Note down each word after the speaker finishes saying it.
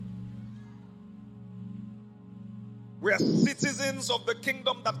We are citizens of the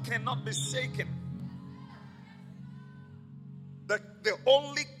kingdom that cannot be shaken. The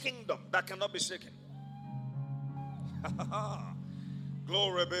only kingdom that cannot be shaken.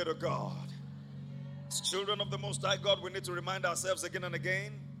 Glory be to God. As children of the Most High God, we need to remind ourselves again and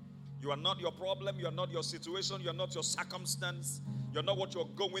again, you are not your problem, you are not your situation, you are not your circumstance, you are not what you are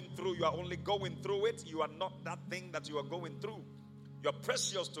going through, you are only going through it. You are not that thing that you are going through. You are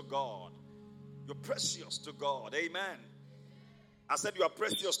precious to God. You're precious to God. Amen. I said you are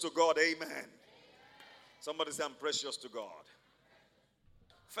precious to God. Amen. Somebody say, I'm precious to God.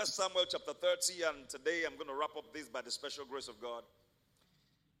 1 Samuel chapter 30, and today I'm going to wrap up this by the special grace of God.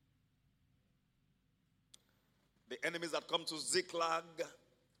 The enemies had come to Ziklag,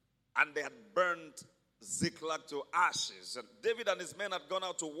 and they had burned Ziklag to ashes. And David and his men had gone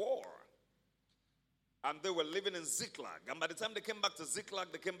out to war, and they were living in Ziklag. And by the time they came back to Ziklag,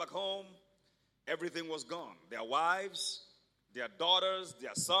 they came back home, everything was gone. Their wives, their daughters,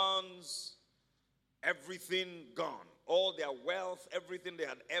 their sons, everything gone. All their wealth, everything they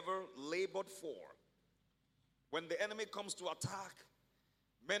had ever labored for. When the enemy comes to attack,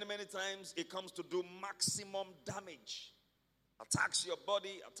 many times it comes to do maximum damage. Attacks your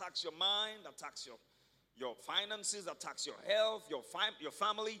body, attacks your mind, attacks your finances, attacks your health, your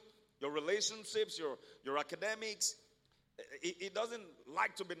family, your relationships, your academics. He doesn't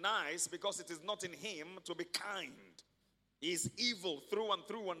like to be nice because it is not in him to be kind. He is evil through and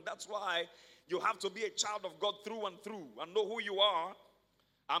through, and that's why you have to be a child of God through and through and know who you are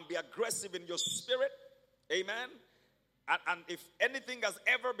and be aggressive in your spirit. Amen. And if anything has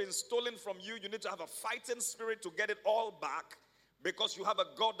ever been stolen from you, you need to have a fighting spirit to get it all back, because you have a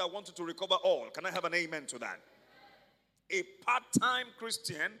God that wants you to recover all. Can I have an amen to that? A part-time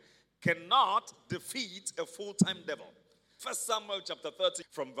Christian cannot defeat a full-time devil. 1 Samuel chapter 30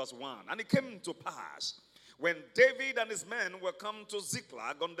 from verse 1. And it came to pass, when David and his men were come to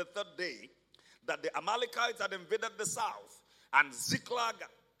Ziklag on the third day, that the Amalekites had invaded the south, and Ziklag,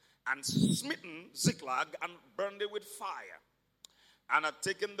 and smitten Ziklag, and burned it with fire, and had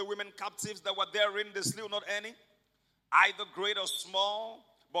taken the women captives that were therein. They slew not any, either great or small,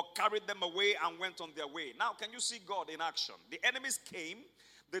 but carried them away and went on their way. Now, can you see God in action? The enemies came,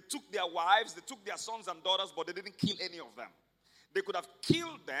 they took their wives, they took their sons and daughters, but they didn't kill any of them. They could have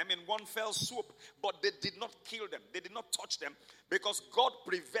killed them in one fell swoop, but they did not kill them. They did not touch them, because God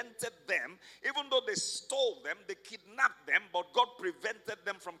prevented them. Even though they stole them, they kidnapped them, but God prevented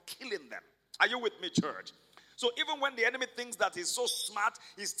them from killing them. Are you with me, church? So even when the enemy thinks that he's so smart,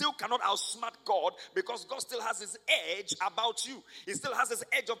 he still cannot outsmart God, because God still has his edge about you. He still has his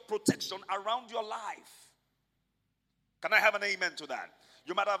edge of protection around your life. Can I have an amen to that?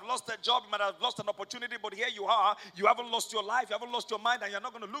 You might have lost a job, you might have lost an opportunity, but here you are. You haven't lost your life, you haven't lost your mind, and you're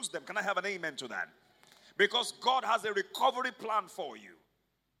not going to lose them. Can I have an amen to that? Because God has a recovery plan for you.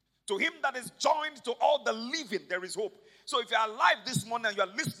 To him that is joined to all the living, there is hope. So if you are alive this morning and you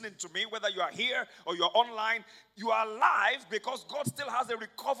are listening to me, whether you are here or you are online, you are alive because God still has a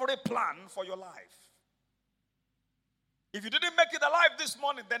recovery plan for your life. If you didn't make it alive this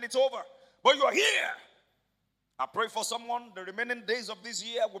morning, then it's over. But you are here. I pray for someone, the remaining days of this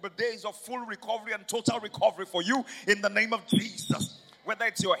year will be days of full recovery and total recovery for you in the name of Jesus. Whether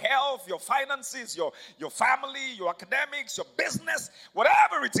it's your health, your finances, your family, your academics, your business,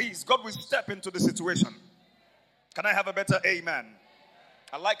 whatever it is, God will step into the situation. Can I have a better amen?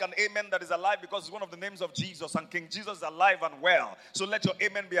 I like an amen that is alive, because it's one of the names of Jesus, and King Jesus is alive and well. So let your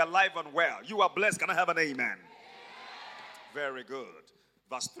amen be alive and well. You are blessed. Can I have an amen? Very good.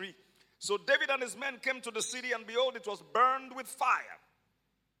 Verse 3. So David and his men came to the city, and behold, it was burned with fire.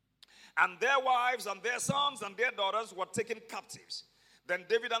 And their wives and their sons and their daughters were taken captives. Then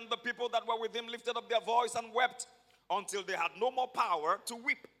David and the people that were with him lifted up their voice and wept until they had no more power to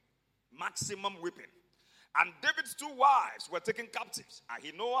weep. Maximum weeping. And David's two wives were taken captives,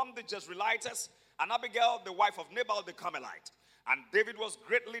 Ahinoam the Jezreelitess, and Abigail the wife of Nabal the Carmelite. And David was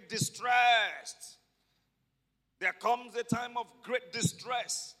greatly distressed. There comes a time of great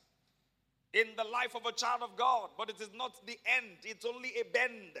distress in the life of a child of God, but it is not the end, it's only a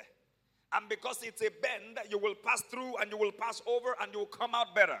bend. And because it's a bend, you will pass through and you will pass over and you will come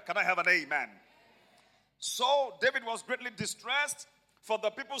out better. Can I have an amen? So David was greatly distressed, for the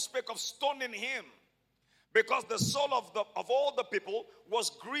people spake of stoning him, because the soul of all the people was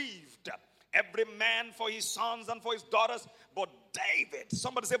grieved, every man for his sons and for his daughters. But David,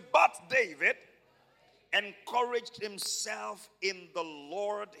 somebody say, but David encouraged himself in the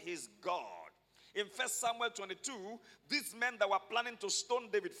Lord his God. In 1 Samuel 22, these men that were planning to stone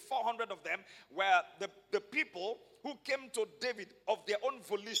David, 400 of them, were the people who came to David of their own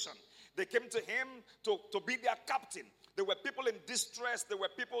volition. They came to him to be their captain. There were people in distress. There were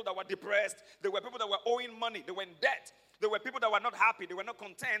people that were depressed. There were people that were owing money. They were in debt. There were people that were not happy. They were not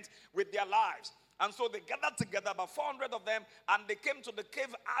content with their lives. And so they gathered together, about 400 of them, and they came to the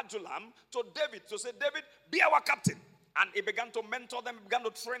cave Adullam to David to say, David, be our captain. And he began to mentor them, began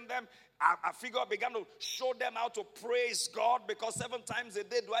to train them. I figure began to show them how to praise God, because 7 times a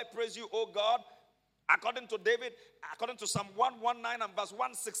day do I praise you, oh God. According to David, according to Psalm 119 and verse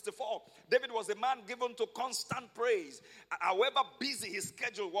 164, David was a man given to constant praise. However busy his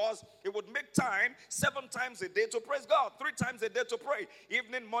schedule was, he would make time 7 times a day to praise God, 3 times a day to pray.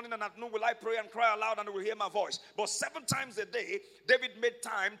 Evening, morning, and at noon will I pray and cry aloud, and he will hear my voice. But 7 times a day, David made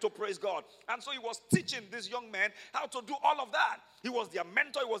time to praise God. And so he was teaching these young men how to do all of that. He was their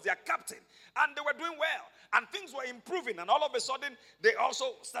mentor, he was their captain. And they were doing well. And things were improving. And all of a sudden, they also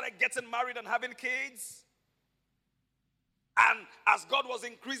started getting married and having kids. And as God was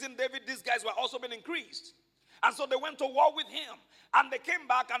increasing David, these guys were also being increased. And so they went to war with him. And they came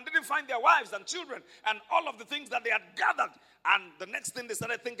back and didn't find their wives and children and all of the things that they had gathered. And the next thing they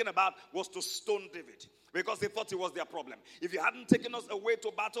started thinking about was to stone David, because they thought he was their problem. If you hadn't taken us away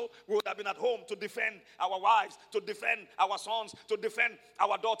to battle, we would have been at home to defend our wives, to defend our sons, to defend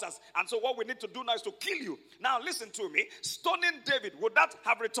our daughters. And so what we need to do now is to kill you. Now listen to me. Stoning David, would that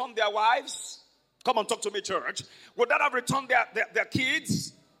have returned their wives? Come on, talk to me, church. Would that have returned their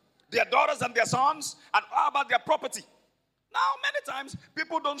kids, their daughters and their sons? And how about their property? Now, many times,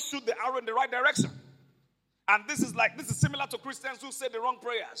 people don't shoot the arrow in the right direction. And this is similar to Christians who say the wrong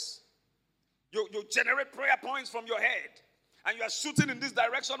prayers. You generate prayer points from your head, and you are shooting in this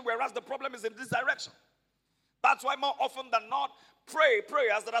direction, whereas the problem is in this direction. That's why more often than not, pray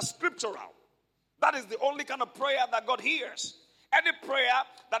prayers that are scriptural. That is the only kind of prayer that God hears. Any prayer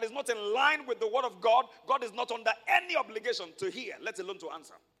that is not in line with the word of God, God is not under any obligation to hear, let alone to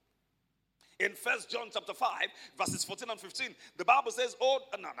answer. In 1 John chapter 5, verses 14 and 15, the Bible says,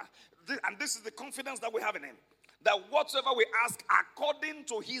 and this is the confidence that we have in him, that whatsoever we ask according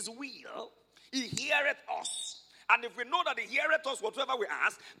to his will, he heareth us. And if we know that he heareth us whatsoever we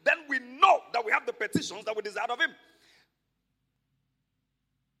ask, then we know that we have the petitions that we desire of him.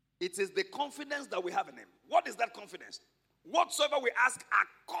 It is the confidence that we have in him. What is that confidence? Whatsoever we ask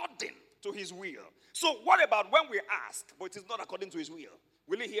according to his will. So what about when we ask, but it is not according to his will?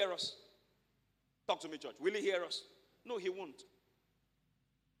 Will he hear us? Talk to me, church. Will he hear us? No, he won't.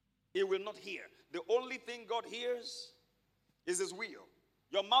 He will not hear. The only thing God hears is his will.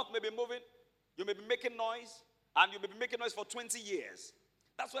 Your mouth may be moving, you may be making noise, and you may be making noise for 20 years.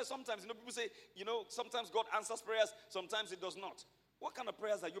 That's why sometimes, people say, sometimes God answers prayers, sometimes he does not. What kind of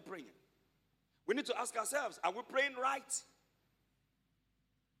prayers are you praying? We need to ask ourselves, are we praying right?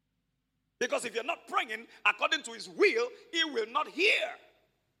 Because if you're not praying according to his will, he will not hear.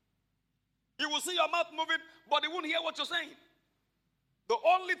 He will see your mouth moving, but he won't hear what you're saying. The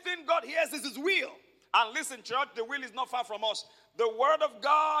only thing God hears is his will. And listen, church, the will is not far from us. The word of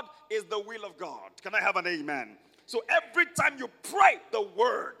God is the will of God. Can I have an amen? So every time you pray the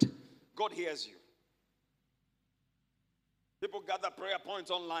word, God hears you. People gather prayer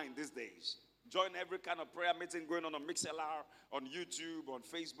points online these days. Join every kind of prayer meeting going on MixLR, on YouTube, on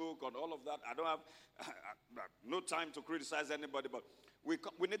Facebook, on all of that. I don't have no time to criticize anybody, but we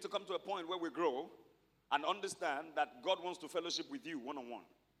need to come to a point where we grow and understand that God wants to fellowship with you one-on-one.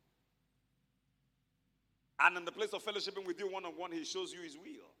 And in the place of fellowshipping with you one-on-one, he shows you his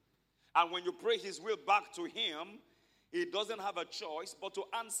will. And when you pray his will back to him, he doesn't have a choice but to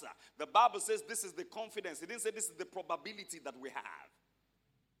answer. The Bible says this is the confidence. He didn't say this is the probability that we have.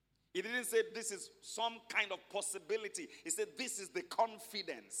 He didn't say this is some kind of possibility. He said this is the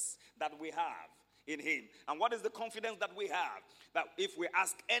confidence that we have in him. And what is the confidence that we have? That if we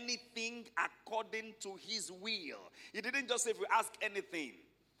ask anything according to his will. He didn't just say if we ask anything.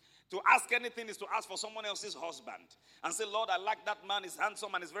 To ask anything is to ask for someone else's husband. And say, Lord, I like that man. He's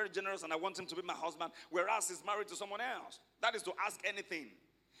handsome and he's very generous and I want him to be my husband. Whereas he's married to someone else. That is to ask anything.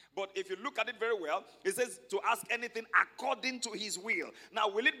 But if you look at it very well, it says to ask anything according to his will. Now,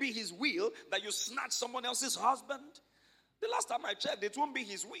 will it be his will that you snatch someone else's husband? The last time I checked, it won't be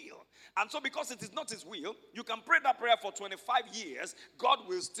his will. And so because it is not his will, you can pray that prayer for 25 years. God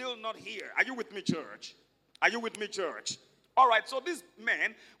will still not hear. Are you with me, church? Are you with me, church? All right, so these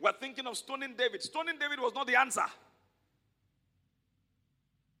men were thinking of stoning David. Stoning David was not the answer.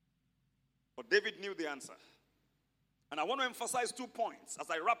 But David knew the answer. And I want to emphasize 2 points as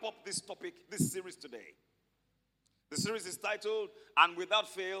I wrap up this topic, this series today. The series is titled, And Without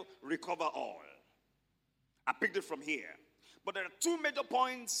Fail, Recover All. I picked it from here. But there are two major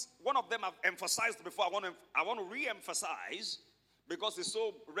points. One of them I've emphasized before. I want to re-emphasize because it's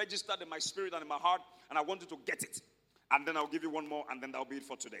so registered in my spirit and in my heart, and I want you to get it. And then I'll give you one more, and then that'll be it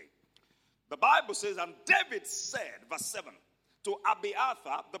for today. The Bible says, and David said, verse 7, to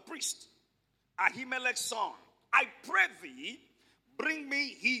Abiathar the priest, Ahimelech's son, I pray thee, bring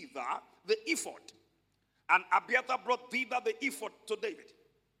me hither the ephod. And Abiathar brought thither the ephod to David.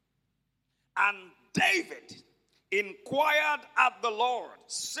 And David inquired at the Lord,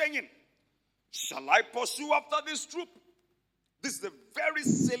 saying, shall I pursue after this troop? This is a very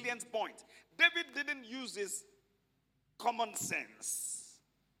salient point. David didn't use his common sense.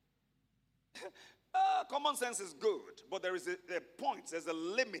 Common sense is good, but there is a point, there's a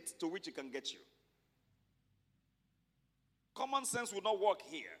limit to which it can get you. Common sense will not work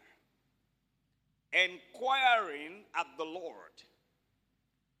here. Inquiring at the Lord,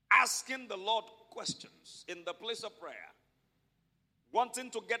 asking the Lord questions in the place of prayer,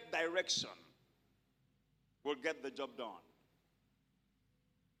 wanting to get direction, will get the job done.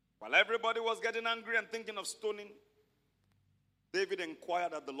 While everybody was getting angry and thinking of stoning, David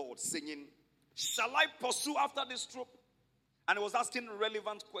inquired at the Lord, singing, shall I pursue after this troop? And he was asking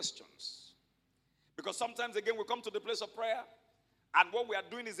relevant questions. Because sometimes, again, we come to the place of prayer, and what we are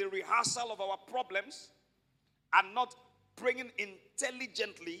doing is a rehearsal of our problems and not praying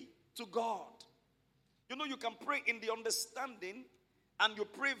intelligently to God. You know, you can pray in the understanding, and you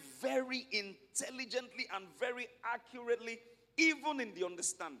pray very intelligently and very accurately, even in the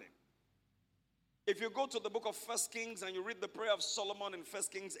understanding. If you go to the book of 1 Kings and you read the prayer of Solomon in 1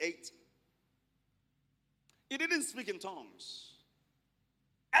 Kings 8, he didn't speak in tongues.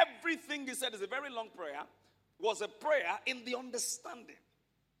 Everything he said is a very long prayer, was a prayer in the understanding.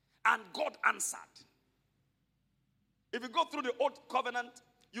 And God answered. If you go through the Old Covenant,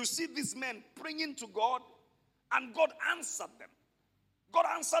 you see these men praying to God, and God answered them. God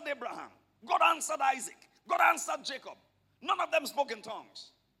answered Abraham. God answered Isaac. God answered Jacob. None of them spoke in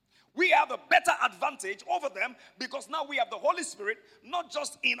tongues. We have a better advantage over them because now we have the Holy Spirit, not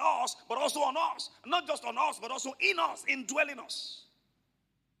just in us, but also on us. Not just on us, but also in us, indwelling us.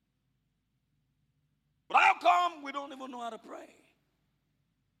 But how come we don't even know how to pray?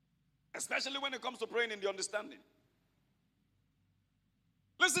 Especially when it comes to praying in the understanding.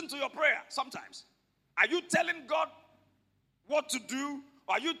 Listen to your prayer sometimes. Are you telling God what to do?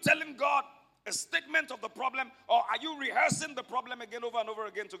 Or are you telling God a statement of the problem? Or are you rehearsing the problem again over and over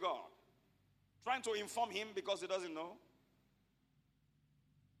again to God? Trying to inform him because he doesn't know?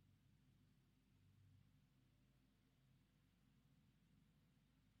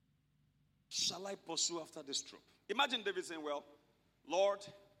 Shall I pursue after this troop? Imagine David saying, well, Lord,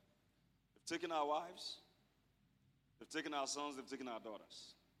 they've taken our wives, they've taken our sons, they've taken our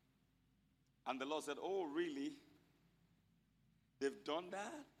daughters. And the Lord said, oh, really? They've done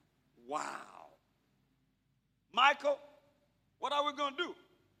that? Wow. Michael, what are we going to do?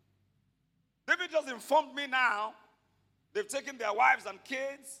 David just informed me now they've taken their wives and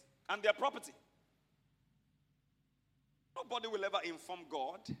kids and their property. Nobody will ever inform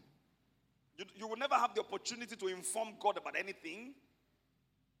God. You will never have the opportunity to inform God about anything.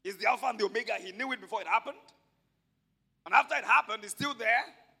 He's the Alpha and the Omega. He knew it before it happened. And after it happened, it's still there.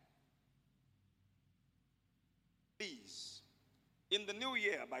 Please, in the new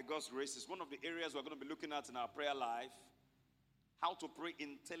year, by God's grace, is one of the areas we're going to be looking at in our prayer life. How to pray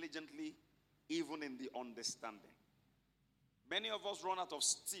intelligently, even in the understanding. Many of us run out of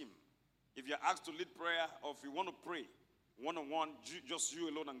steam. If you're asked to lead prayer, or if you want to pray one-on-one, just you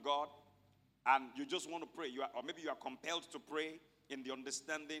alone and God, and you just want to pray, or maybe you are compelled to pray in the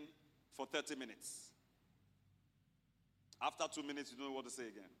understanding for 30 minutes. After 2 minutes, you don't know what to say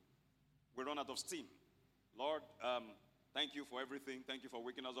again. We run out of steam. Lord, thank you for everything. Thank you for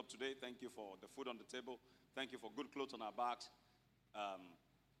waking us up today. Thank you for the food on the table. Thank you for good clothes on our backs.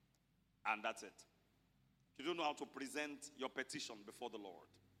 And that's it. You don't know how to present your petition before the Lord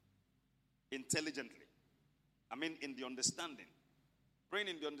intelligently. I mean, in the understanding. Praying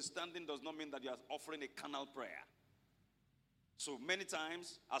in the understanding does not mean that you are offering a carnal prayer. So many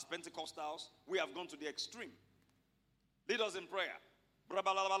times, as Pentecostals, we have gone to the extreme. Lead us in prayer.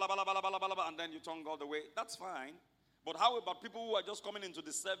 And then you tongue all the way. That's fine. But how about people who are just coming into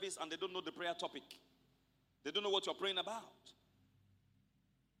the service and they don't know the prayer topic? They don't know what you're praying about.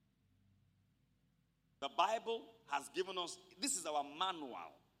 The Bible has given us, this is our manual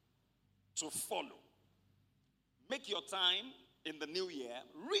to follow. Make your time in the new year,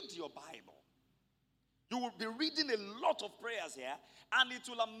 read your Bible. You will be reading a lot of prayers here, and it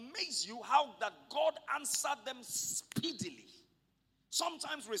will amaze you how that God answered them speedily.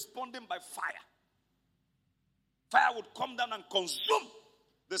 Sometimes responding by fire. Fire would come down and consume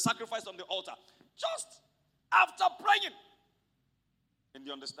the sacrifice on the altar. Just after praying. In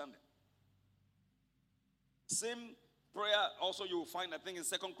the understanding. Same prayer also you will find, I think, in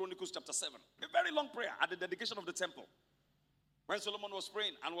 2 Chronicles chapter 7. A very long prayer at the dedication of the temple. When Solomon was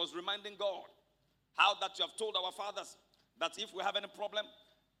praying and was reminding God how that you have told our fathers that if we have any problem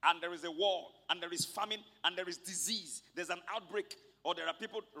and there is a war and there is famine and there is disease, there's an outbreak, or there are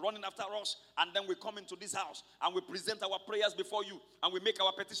people running after us, and then we come into this house and we present our prayers before you and we make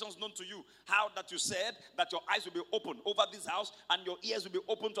our petitions known to you. How that you said that your eyes will be open over this house and your ears will be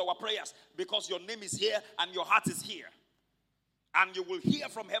open to our prayers because your name is here and your heart is here. And you will hear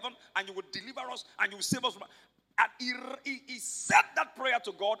from heaven and you will deliver us and you will save us from. And he said that prayer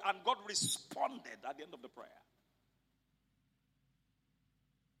to God, and God responded at the end of the prayer.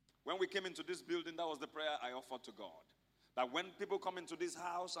 When we came into this building, that was the prayer I offered to God. That when people come into this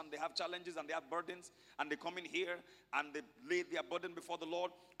house and they have challenges and they have burdens, and they come in here and they lay their burden before the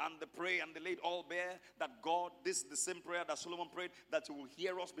Lord and they pray and they lay it all bare, that God, this is the same prayer that Solomon prayed, that you will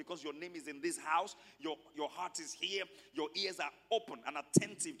hear us because your name is in this house, your heart is here, your ears are open and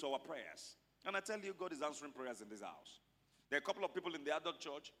attentive to our prayers. And I tell you, God is answering prayers in this house. There are a couple of people in the adult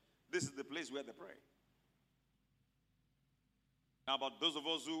church, this is the place where they pray. Now, about those of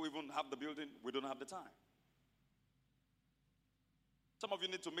us who even have the building, we don't have the time. Some of you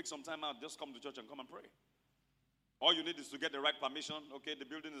need to make some time out, just come to church and come and pray. All you need is to get the right permission. Okay, the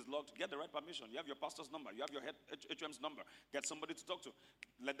building is locked. Get the right permission. You have your pastor's number. You have your head HM's number. Get somebody to talk to.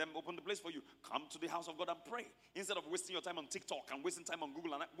 Let them open the place for you. Come to the house of God and pray. Instead of wasting your time on TikTok and wasting time on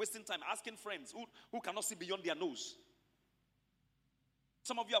Google and wasting time asking friends who cannot see beyond their nose.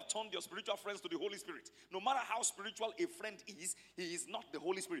 Some of you have turned your spiritual friends to the Holy Spirit. No matter how spiritual a friend is, he is not the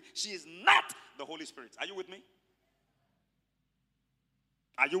Holy Spirit. She is not the Holy Spirit. Are you with me?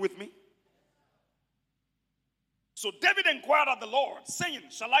 Are you with me? So David inquired of the Lord, saying,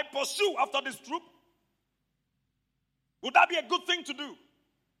 shall I pursue after this troop? Would that be a good thing to do?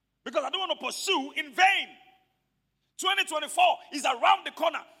 Because I don't want to pursue in vain. 2024 is around the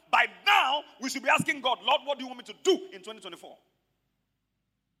corner. By now, we should be asking God, Lord, what do you want me to do in 2024?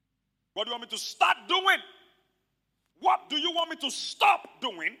 What do you want me to start doing? What do you want me to stop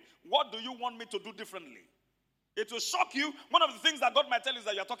doing? What do you want me to do differently? It will shock you. One of the things that God might tell you is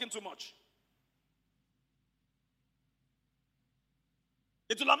that you're talking too much.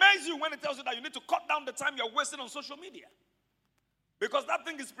 It will amaze you when it tells you that you need to cut down the time you're wasting on social media. Because that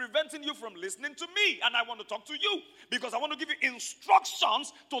thing is preventing you from listening to me. And I want to talk to you. Because I want to give you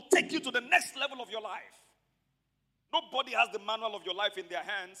instructions to take you to the next level of your life. Nobody has the manual of your life in their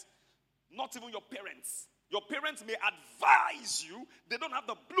hands. Not even your parents. Your parents may advise you. They don't have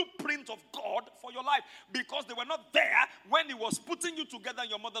the blueprint of God for your life. Because they were not there when He was putting you together in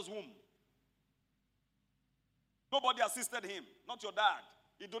your mother's womb. Nobody assisted him. Not your dad.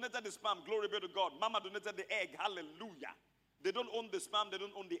 He donated the sperm. Glory be to God. Mama donated the egg. Hallelujah. They don't own the sperm. They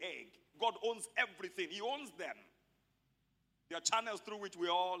don't own the egg. God owns everything. He owns them. There are channels through which we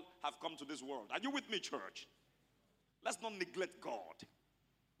all have come to this world. Are you with me, church? Let's not neglect God.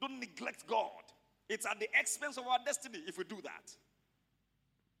 Don't neglect God. It's at the expense of our destiny if we do that.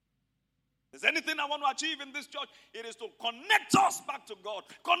 If there's anything I want to achieve in this church, it is to connect us back to God.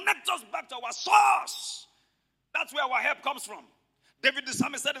 Connect us back to our source. That's where our help comes from. David the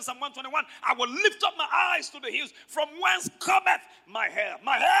psalmist said in Psalm 121, I will lift up my eyes to the hills, from whence cometh my help.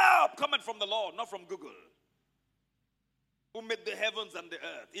 My help cometh from the Lord, not from Google. Who made the heavens and the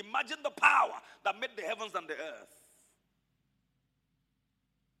earth. Imagine the power that made the heavens and the earth.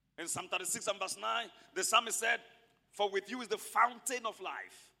 In Psalm 36 and verse 9, the psalmist said, for with you is the fountain of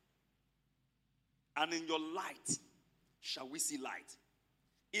life, and in your light shall we see light.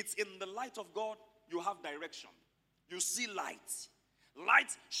 It's in the light of God you have direction. You see light.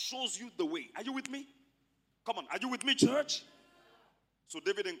 Light shows you the way. Are you with me? Come on, are you with me, church? So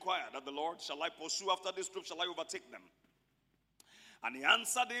David inquired of the Lord, shall I pursue after this troop? Shall I overtake them? And he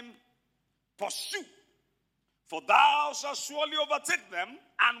answered him, pursue, for thou shalt surely overtake them,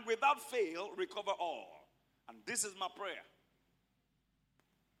 and without fail recover all. And this is my prayer,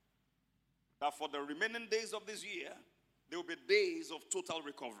 that for the remaining days of this year, there will be days of total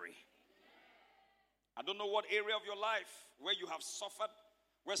recovery. I don't know what area of your life where you have suffered,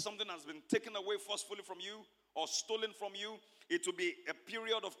 where something has been taken away forcefully from you or stolen from you. It will be a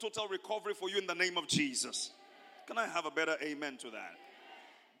period of total recovery for you in the name of Jesus. Can I have a better amen to that?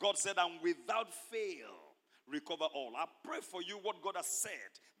 God said, and without fail, recover all. I pray for you what God has said,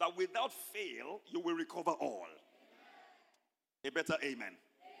 that without fail, you will recover all. A better amen.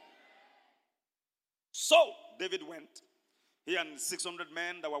 So, David went. He and 600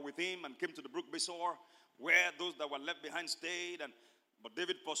 men that were with him and came to the brook Besor, where those that were left behind stayed. But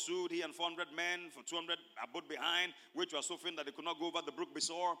David pursued, he and 400 men, for 200 abode behind, which were so faint that they could not go over the brook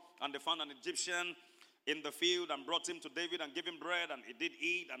Besor. And they found an Egyptian in the field and brought him to David and gave him bread, and he did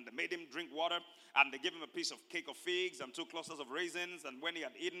eat, and they made him drink water, and they gave him a piece of cake of figs and 2 clusters of raisins. And when he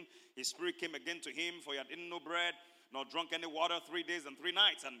had eaten, his spirit came again to him, for he had eaten no bread nor drunk any water 3 days and 3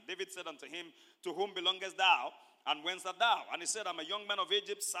 nights. And David said unto him, To whom belongest thou, and whence art thou? And he said, I'm a young man of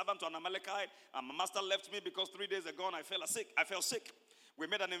Egypt, servant to an Amalekite, and my master left me because 3 days ago I fell sick. We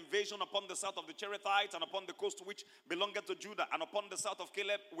made an invasion upon the south of the Cherethites and upon the coast which belonged to Judah, and upon the south of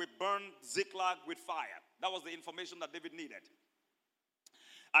Caleb we burned Ziklag with fire. That was the information that David needed.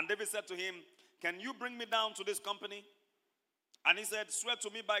 And David said to him, Can you bring me down to this company? And he said, Swear to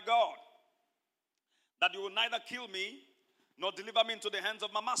me by God that you will neither kill me nor deliver me into the hands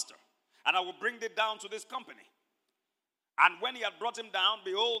of my master, and I will bring thee down to this company. And when he had brought him down,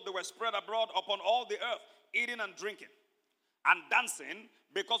 behold, they were spread abroad upon all the earth, eating and drinking and dancing,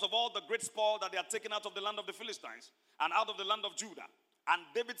 because of all the great spoil that they had taken out of the land of the Philistines and out of the land of Judah. And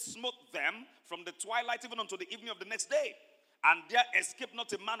David smote them from the twilight even unto the evening of the next day. And there escaped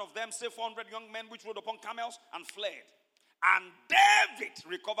not a man of them, save 400 young men which rode upon camels and fled. And David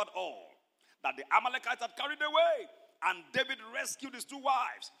recovered all that the Amalekites had carried away. And David rescued his 2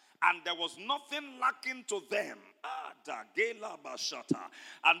 wives. And there was nothing lacking to them.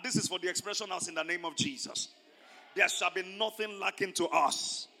 And this is for the expression house in the name of Jesus. There shall be nothing lacking to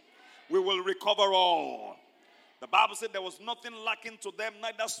us. We will recover all. The Bible said there was nothing lacking to them,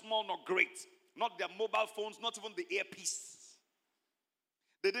 neither small nor great. Not their mobile phones, not even the earpiece.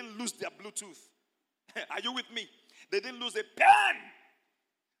 They didn't lose their Bluetooth. Are you with me? They didn't lose a pen.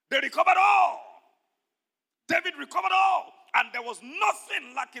 They recovered all. David recovered all. And there was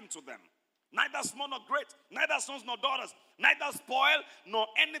nothing lacking to them. Neither small nor great. Neither sons nor daughters. Neither spoil nor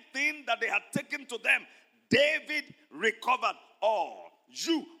anything that they had taken to them. David recovered all.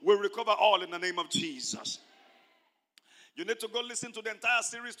 You will recover all in the name of Jesus. You need to go listen to the entire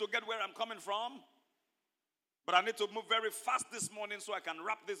series to get where I'm coming from. But I need to move very fast this morning so I can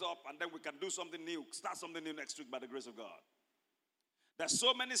wrap this up, and then we can do something new, start something new next week by the grace of God. There's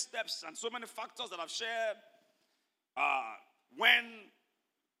so many steps and so many factors that I've shared when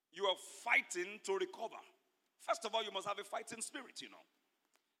you are fighting to recover. First of all, you must have a fighting spirit, you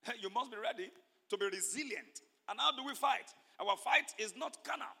know. You must be ready to be resilient. And how do we fight? Our fight is not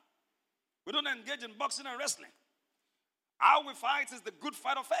carnal. We don't engage in boxing and wrestling. How we fight is the good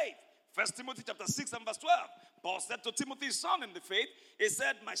fight of faith. 1 Timothy chapter 6 and verse 12. Paul said to Timothy's son in the faith, he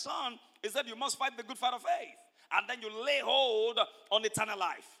said, my son, he said, you must fight the good fight of faith. And then you lay hold on eternal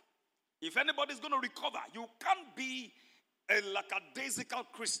life. If anybody's going to recover, you can't be a lackadaisical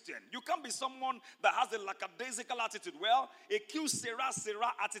Christian. You can't be someone that has a lackadaisical attitude. Well, a Q Sarah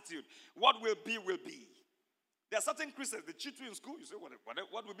attitude. What will be, will be. There are certain Christians, they cheat you in school. You say,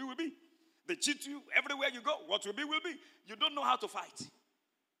 what will be, will be. They cheat you everywhere you go. What will be, will be. You don't know how to fight.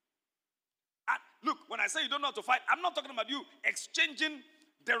 And look, when I say you don't know how to fight, I'm not talking about you exchanging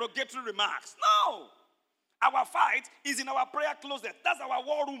derogatory remarks. No. Our fight is in our prayer closet. That's our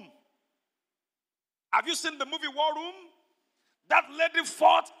war room. Have you seen the movie War Room? That lady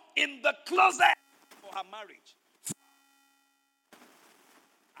fought in the closet for her marriage.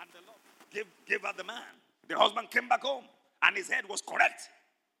 And the Lord gave her the man. The husband came back home and his head was correct.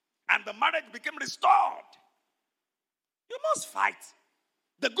 And the marriage became restored. You must fight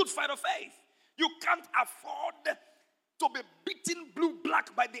the good fight of faith. You can't afford to be beaten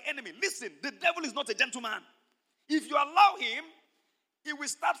blue-black by the enemy. Listen, the devil is not a gentleman. If you allow him, he will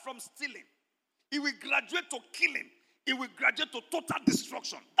start from stealing. He will graduate to killing. He will graduate to total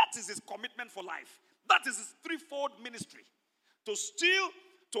destruction. That is his commitment for life. That is his threefold ministry. To steal,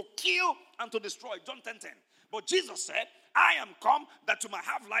 to kill, and to destroy. John 10:10. But Jesus said, I am come that you might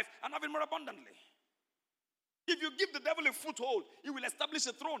have life and have it more abundantly. If you give the devil a foothold, he will establish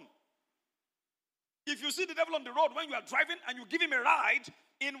a throne. If you see the devil on the road when you are driving and you give him a ride,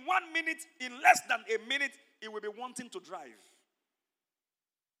 in 1 minute, in less than a minute, he will be wanting to drive.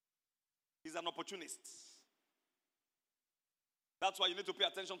 He's an opportunist. That's why you need to pay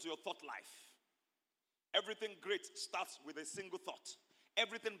attention to your thought life. Everything great starts with a single thought.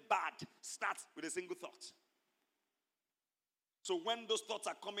 Everything bad starts with a single thought. So when those thoughts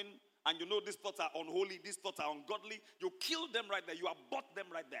are coming, and you know these thoughts are unholy, these thoughts are ungodly, you kill them right there. You abort them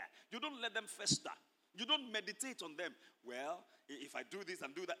right there. You don't let them fester. You don't meditate on them. Well, if I do this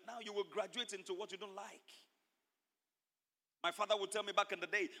and do that, now you will graduate into what you don't like. My father would tell me back in the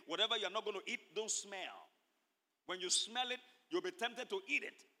day, whatever you're not going to eat, don't smell. When you smell it, you'll be tempted to eat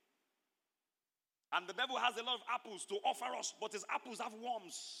it. And the devil has a lot of apples to offer us, but his apples have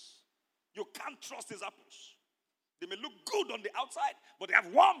worms. You can't trust these apples. They may look good on the outside, but they have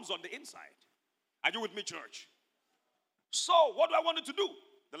worms on the inside. Are you with me, church? So, what do I want you to do?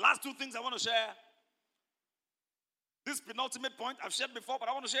 The last two things I want to share. This penultimate point I've shared before, but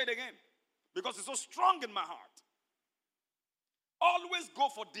I want to share it again because it's so strong in my heart. Always go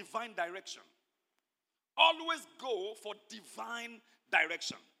for divine direction. Always go for divine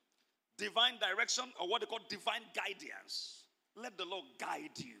direction. Divine direction, or what they call divine guidance. Let the Lord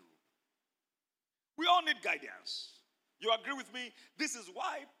guide you. We all need guidance. You agree with me? This is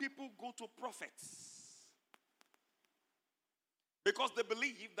why people go to prophets. Because they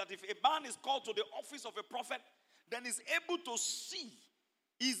believe that if a man is called to the office of a prophet, then he's able to see.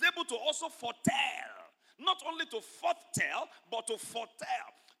 He's able to also foretell. Not only to foretell, but to foretell.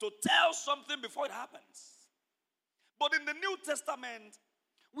 To tell something before it happens. But in the New Testament,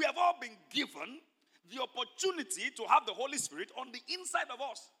 we have all been given the opportunity to have the Holy Spirit on the inside of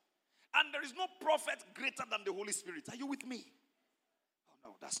us. And there is no prophet greater than the Holy Spirit. Are you with me? Oh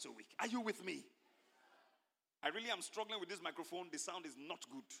no, that's too weak. Are you with me? I really am struggling with this microphone. The sound is not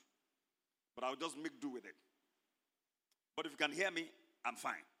good. But I'll just make do with it. But if you can hear me, I'm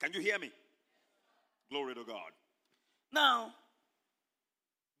fine. Can you hear me? Glory to God. Now,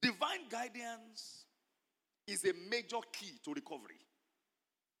 divine guidance is a major key to recovery.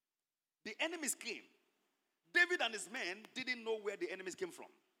 The enemies came. David and his men didn't know where the enemies came from.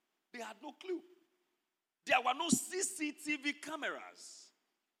 They had no clue. There were no CCTV cameras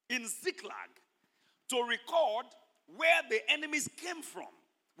in Ziklag to record where the enemies came from.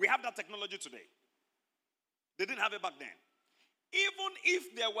 We have that technology today. They didn't have it back then. Even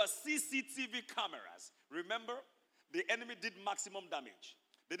if there were CCTV cameras, remember, the enemy did maximum damage.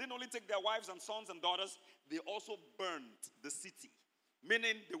 They didn't only take their wives and sons and daughters, they also burned the city.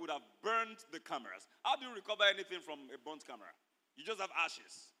 Meaning they would have burned the cameras. How do you recover anything from a burnt camera? You just have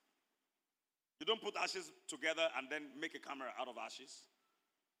ashes. You don't put ashes together and then make a camera out of ashes.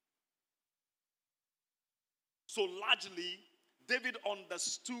 So largely, David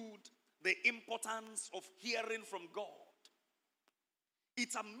understood the importance of hearing from God.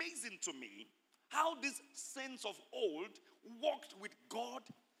 It's amazing to me how these saints of old walked with God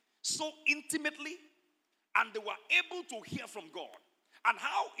so intimately and they were able to hear from God. And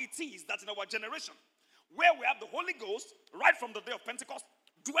how it is that in our generation, where we have the Holy Ghost right from the day of Pentecost,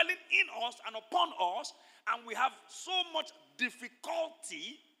 dwelling in us and upon us, and we have so much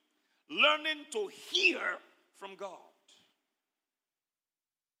difficulty learning to hear from God.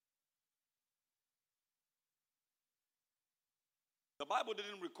 The Bible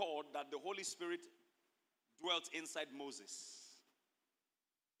didn't record that the Holy Spirit dwelt inside Moses.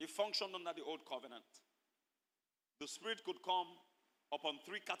 He functioned under the Old Covenant. The Spirit could come upon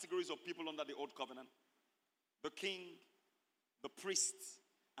three categories of people under the Old Covenant: the king, the priest,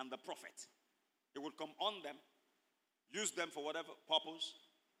 and the prophet. It would come on them, use them for whatever purpose,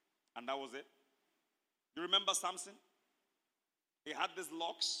 and that was it. You remember Samson? He had these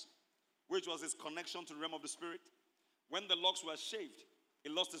locks, which was his connection to the realm of the Spirit. When the locks were shaved, he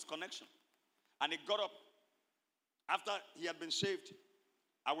lost his connection. And he got up after he had been shaved.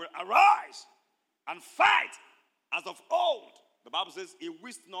 I will arise and fight as of old. The Bible says he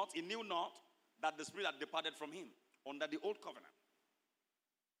wist not, he knew not that the Spirit had departed from him under the Old Covenant.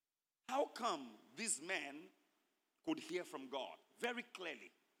 How come these men could hear from God very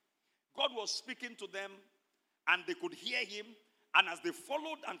clearly? God was speaking to them and they could hear him, and as they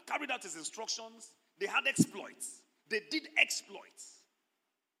followed and carried out his instructions, they had exploits. They did exploits.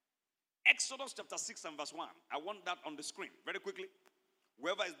 Exodus chapter 6 and verse 1. I want that on the screen very quickly.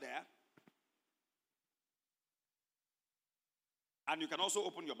 Whoever is there. And you can also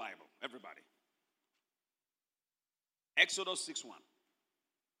open your Bible, everybody. Exodus 6:1.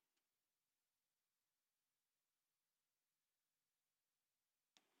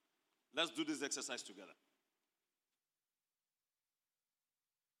 Let's do this exercise together.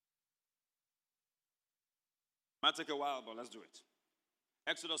 Might take a while, but let's do it.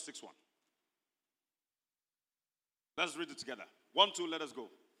 Exodus 6:1. Let's read it together. 1, 2, let us go.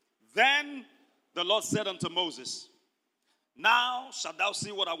 Then the Lord said unto Moses, now shalt thou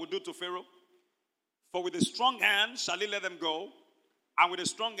see what I will do to Pharaoh. For with a strong hand shall he let them go, and with a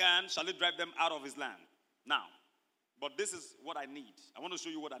strong hand shall he drive them out of his land. Now, but this is what I need. I want to show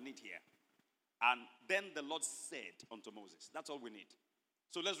you what I need here. And then the Lord said unto Moses. That's all we need.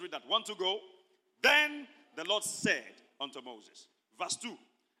 So let's read that. 1, 2, go. Then the Lord said unto Moses. Verse 2.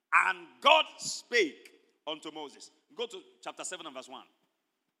 And God spake unto Moses. Go to chapter 7 and verse 1.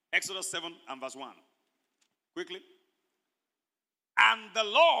 Exodus 7 and verse 1. Quickly. And the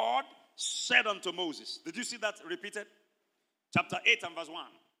Lord said unto Moses. Did you see that repeated? Chapter 8 and verse 1.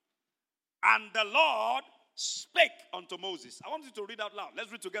 And the Lord spake unto Moses. I want you to read out loud.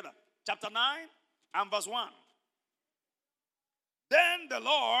 Let's read together. Chapter 9 and verse 1. Then the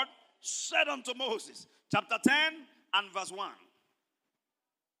Lord said unto Moses. Chapter 10 and verse 1.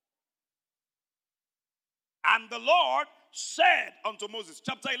 And the Lord said unto Moses.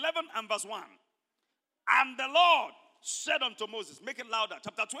 Chapter 11 and verse 1. And the Lord said unto Moses. Make it louder.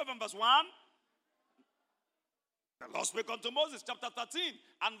 Chapter 12 and verse 1. The Lord spake unto Moses. Chapter 13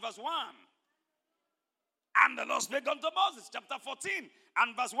 and verse 1. And the Lord spake unto Moses. Chapter 14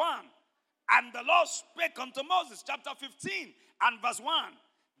 and verse 1. And the Lord spake unto Moses. Chapter 15 and verse 1.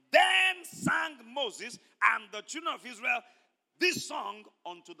 Then sang Moses and the children of Israel this song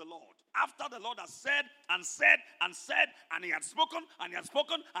unto the Lord. After the Lord has said and said and said, and he had spoken and he had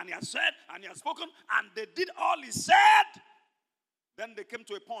spoken and he had said and he had spoken, and they did all he said, then they came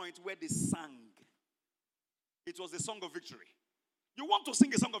to a point where they sang. It was a song of victory. You want to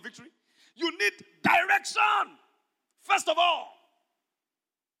sing a song of victory? You need direction. First of all,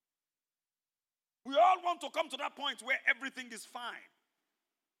 we all want to come to that point where everything is fine,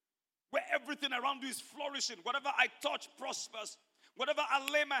 where everything around you is flourishing. Whatever I touch prospers. Whatever I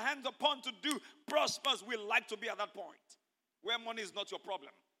lay my hands upon to do prospers. We like to be at that point where money is not your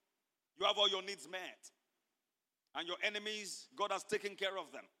problem. You have all your needs met. And your enemies, God has taken care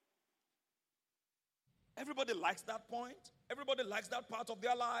of them. Everybody likes that point. Everybody likes that part of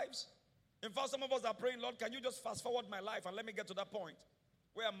their lives. In fact, some of us are praying, Lord, can you just fast forward my life and let me get to that point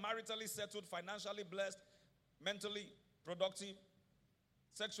where I'm maritally settled, financially blessed, mentally productive,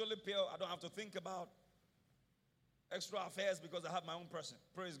 sexually pure. I don't have to think about extra affairs because I have my own person.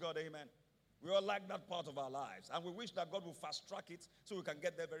 Praise God, amen. We all like that part of our lives. And we wish that God will fast track it so we can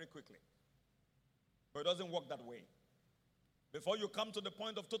get there very quickly. But it doesn't work that way. Before you come to the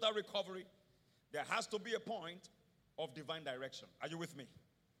point of total recovery, there has to be a point of divine direction. Are you with me?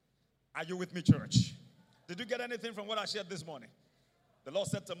 Are you with me, church? Did you get anything from what I shared this morning? The Lord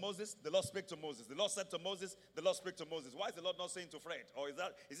said to Moses, the Lord spake to Moses. The Lord said to Moses, the Lord spake to Moses. Why is the Lord not saying to Fred? Or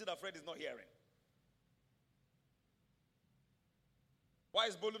is it that Fred is not hearing? Why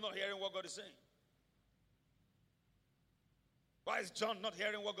is Bolu not hearing what God is saying? Why is John not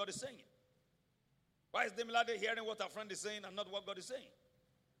hearing what God is saying? Why is Demilade hearing what our friend is saying and not what God is saying?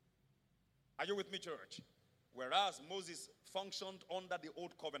 Are you with me, church? Whereas Moses functioned under the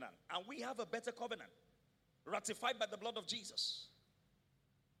old covenant. And we have a better covenant, ratified by the blood of Jesus.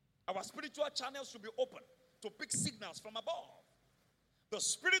 Our spiritual channels should be open to pick signals from above. The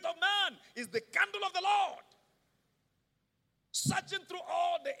spirit of man is the candle of the Lord, searching through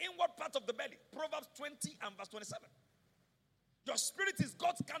all the inward part of the belly. Proverbs 20 and verse 27. Your spirit is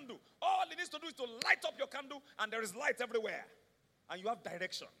God's candle. All it needs to do is to light up your candle, and there is light everywhere. And you have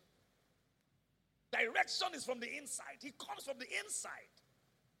direction. Direction is from the inside. He comes from the inside.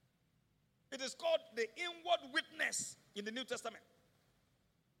 It is called the inward witness in the New Testament.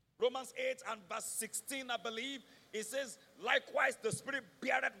 Romans 8 and verse 16, I believe, it says, likewise the Spirit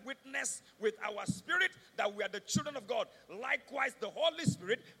beareth witness with our spirit that we are the children of God. Likewise the Holy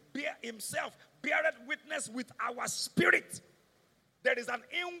Spirit himself beareth witness with our spirit. There is an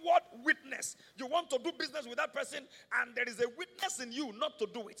inward witness. You want to do business with that person, and there is a witness in you not to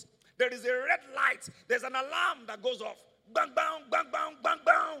do it. There is a red light. There's an alarm that goes off. Bang, bang, bang, bang, bang,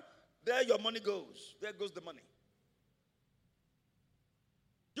 bang. There your money goes. There goes the money.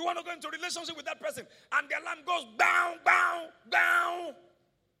 You want to go into a relationship with that person, and the alarm goes bang, bang, bang.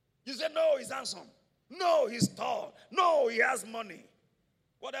 You say, no, he's handsome. No, he's tall. No, he has money.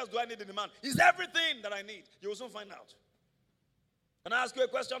 What else do I need in a man? He's everything that I need. You will soon find out. Can I ask you a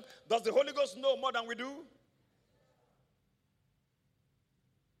question? Does the Holy Ghost know more than we do?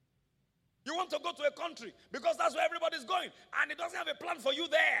 You want to go to a country because that's where everybody's going, and he doesn't have a plan for you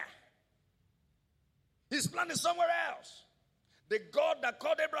there. His plan is somewhere else. The God that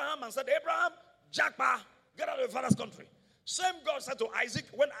called Abraham and said, Abraham, Japa, get out of your father's country. Same God said to Isaac,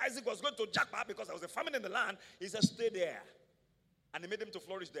 when Isaac was going to Japa because there was a famine in the land, he said, stay there. And he made him to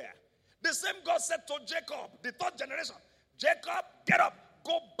flourish there. The same God said to Jacob, the third generation, Jacob, get up,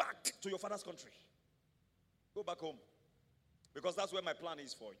 go back to your father's country. Go back home. Because that's where my plan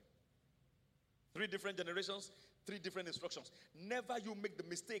is for you. 3 different generations, 3 different instructions. Never you make the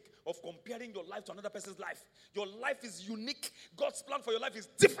mistake of comparing your life to another person's life. Your life is unique. God's plan for your life is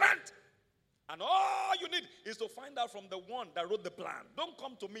different. And all you need is to find out from the one that wrote the plan. Don't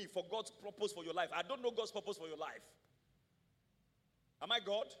come to me for God's purpose for your life. I don't know God's purpose for your life. Am I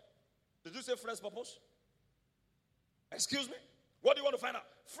God? Did you say Fred's purpose? Excuse me? What do you want to find out?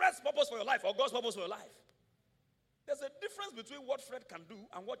 Fred's purpose for your life or God's purpose for your life? There's a difference between what Fred can do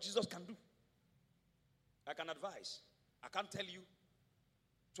and what Jesus can do. I can advise. I can't tell you.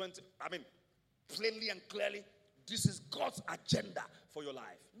 Plainly and clearly, this is God's agenda for your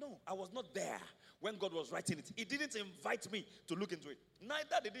life. No, I was not there when God was writing it. He didn't invite me to look into it.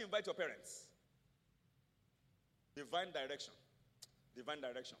 Neither did he invite your parents. Divine direction. Divine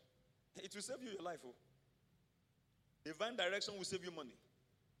direction. It will save you your life. Oh. Divine direction will save you money.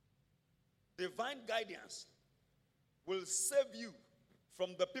 Divine guidance will save you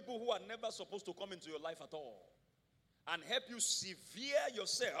from the people who are never supposed to come into your life at all, and help you sever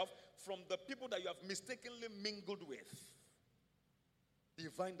yourself from the people that you have mistakenly mingled with.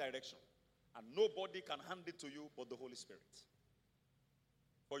 Divine direction. And nobody can hand it to you but the Holy Spirit.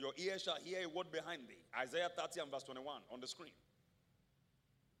 For your ears shall hear a word behind thee. Isaiah 30 and verse 21 on the screen.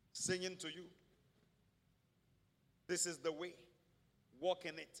 Singing to you. This is the way. Walk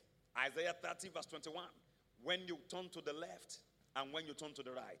in it. Isaiah 30 verse 21. When you turn to the left and when you turn to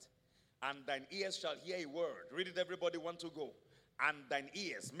the right. And thine ears shall hear a word. Read it, everybody. 1, 2, go. And thine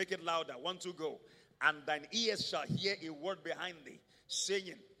ears, make it louder. 1, 2, go. And thine ears shall hear a word behind thee,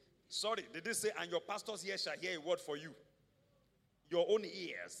 saying, sorry, did it say, and your pastor's ears shall hear a word for you? Your own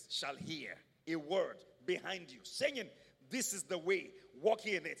ears shall hear a word behind you, saying, this is the way, walk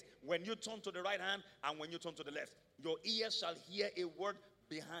in it. When you turn to the right hand and when you turn to the left, your ears shall hear a word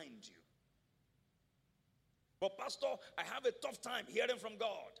behind you. But pastor, I have a tough time hearing from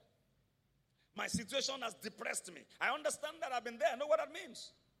God. My situation has depressed me. I understand that. I've been there. I know what that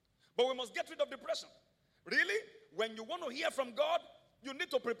means. But we must get rid of depression. Really? When you want to hear from God, you need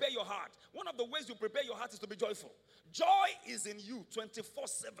to prepare your heart. One of the ways you prepare your heart is to be joyful. Joy is in you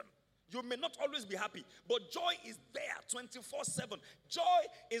 24/7. You may not always be happy, but joy is there 24/7. Joy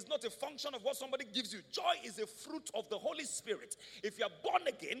is not a function of what somebody gives you. Joy is a fruit of the Holy Spirit. If you are born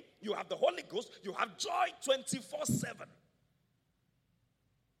again, you have the Holy Ghost, you have joy 24/7.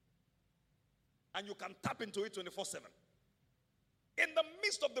 And you can tap into it 24/7. In the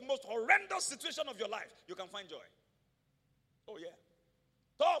midst of the most horrendous situation of your life, you can find joy. Oh yeah.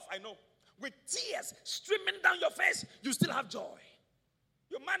 Tough, I know. With tears streaming down your face, you still have joy.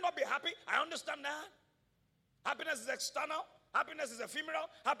 You might not be happy. I understand that. Happiness is external. Happiness is ephemeral.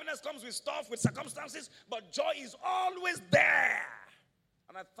 Happiness comes with stuff, with circumstances. But joy is always there.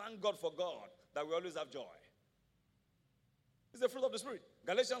 And I thank God for God that we always have joy. It's the fruit of the Spirit.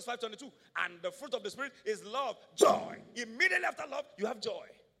 Galatians 5:22. And the fruit of the Spirit is love, joy. Immediately after love, you have joy.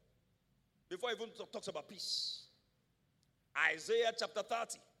 Before it even talks about peace. Isaiah chapter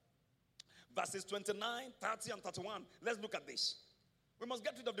 30. Verses 29, 30, and 31. Let's look at this. We must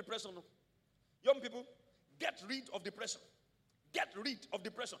get rid of depression. Young people, get rid of depression. Get rid of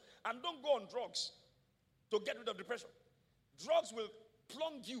depression. And don't go on drugs to get rid of depression. Drugs will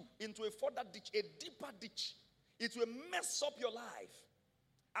plunge you into a further ditch, a deeper ditch. It will mess up your life.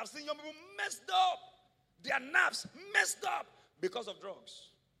 I've seen young people messed up. Their nerves messed up because of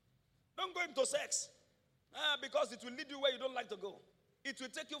drugs. Don't go into sex because it will lead you where you don't like to go. It will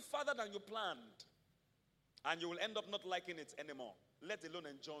take you further than you planned. And you will end up not liking it anymore, let alone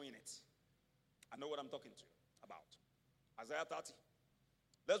enjoying it. I know what I'm talking to you about. Isaiah 30.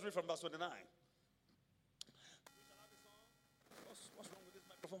 Let's read from verse 29. What's wrong with this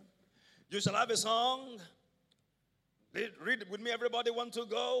microphone? You shall have a song. Read it with me, everybody. 1, 2,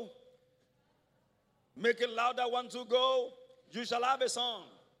 go. Make it louder. 1, 2, go. You shall have a song.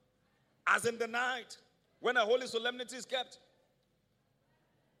 As in the night, when a holy solemnity is kept.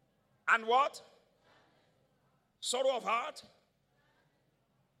 And what? Sorrow of heart.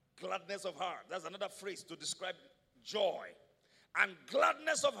 Gladness of heart. That's another phrase to describe joy. And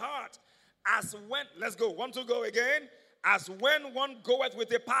gladness of heart. As when, let's go. 1, 2, go again. As when one goeth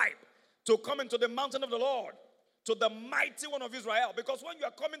with a pipe to come into the mountain of the Lord, to the mighty one of Israel. Because when you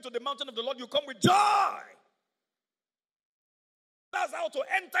are coming to the mountain of the Lord, you come with joy. That's how to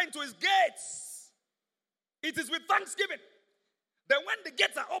enter into his gates. It is with thanksgiving. Then when the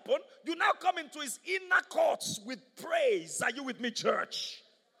gates are open, you now come into his inner courts with praise. Are you with me, church?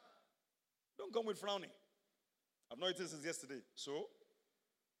 Don't come with frowning. I've not eaten since yesterday. So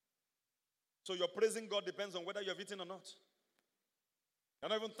your praising God depends on whether you have eaten or not. You're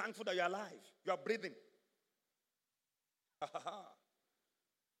not even thankful that you're alive. You are breathing.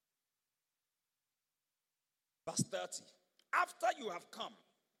 Verse 30. After you have come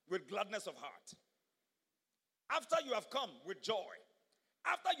with gladness of heart, after you have come with joy,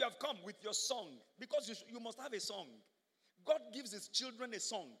 after you have come with your song, because you must have a song. God gives his children a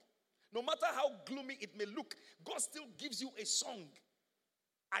song. No matter how gloomy it may look, God still gives you a song.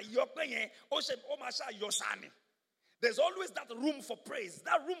 There's always that room for praise,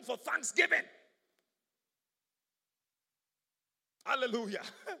 that room for thanksgiving. Hallelujah.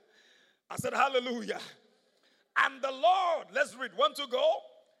 I said hallelujah. And the Lord, let's read. 1, 2, go.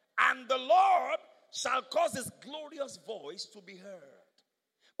 And the Lord shall cause his glorious voice to be heard.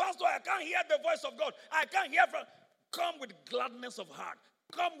 Pastor, I can't hear the voice of God. I can't hear from. Come with gladness of heart.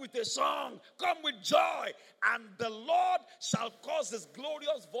 Come with a song. Come with joy. And the Lord shall cause his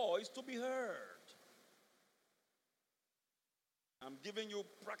glorious voice to be heard. I'm giving you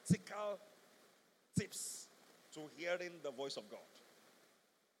practical tips to hearing the voice of God.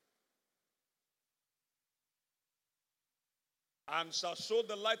 And shall show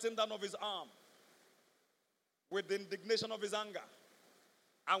the lighting down of his arm with the indignation of his anger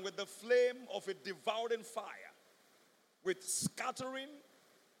and with the flame of a devouring fire, with scattering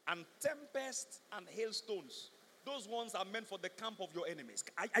and tempest and hailstones. Those ones are meant for the camp of your enemies.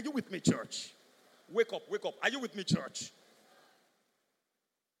 Are you with me, church? Wake up, wake up. Are you with me, church?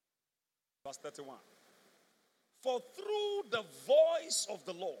 Verse 31. For through the voice of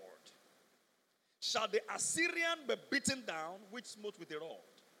the Lord shall the Assyrian be beaten down, which smote with a rod.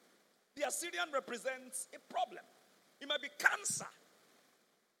 The Assyrian represents a problem. It might be cancer,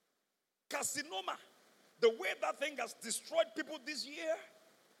 carcinoma. The way that thing has destroyed people this year,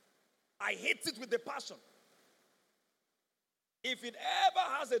 I hate it with a passion. If it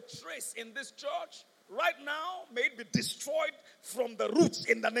ever has a trace in this church, right now, may it be destroyed from the roots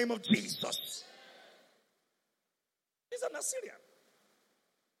in the name of Jesus. He's an Assyrian.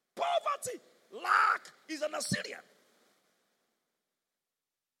 Poverty, lack is an Assyrian.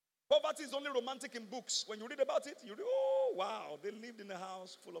 Poverty is only romantic in books. When you read about it, you read, oh, wow, they lived in a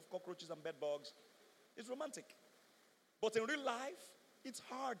house full of cockroaches and bed bugs. It's romantic. But in real life, it's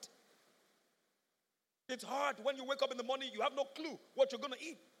hard. It's hard. When you wake up in the morning, you have no clue what you're going to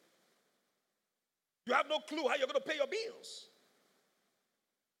eat. You have no clue how you're going to pay your bills.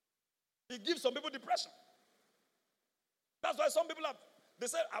 It gives some people depression. That's why some people they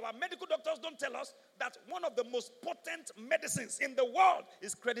say our medical doctors don't tell us that one of the most potent medicines in the world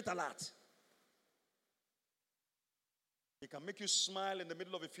is credit alert. It can make you smile in the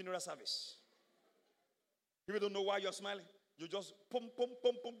middle of a funeral service. People don't know why you're smiling. You just pum, pum,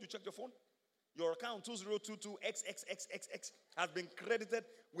 pum, pum. You check your phone. Your account 2022XXXXX has been credited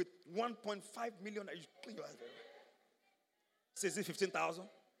with 1.5 million. You clean your eyes. Says it 15,000.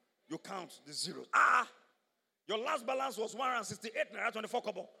 You count the zeros. Your last balance was 168 naira 24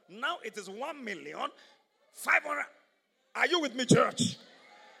 kobo. Now it is 1,500,000. Are you with me, church?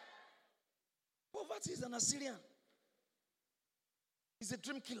 Poverty is an Assyrian. It's a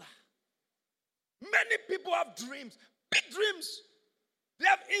dream killer. Many people have dreams, big dreams. They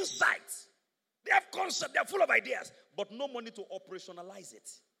have insights. They have concepts. They are full of ideas, but no money to operationalize it.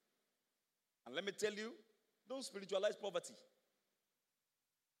 And let me tell you, don't spiritualize poverty.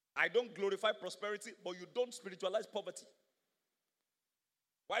 I don't glorify prosperity, but you don't spiritualize poverty.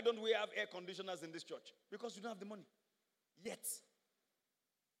 Why don't we have air conditioners in this church? Because you don't have the money. Yet.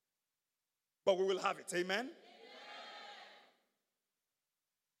 But we will have it. Amen?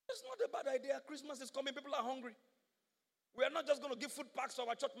 It's not a bad idea. Christmas is coming. People are hungry. We are not just going to give food packs to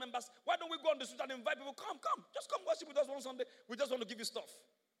our church members. Why don't we go on the street and invite people? Come. Just come worship with us one Sunday. We just want to give you stuff.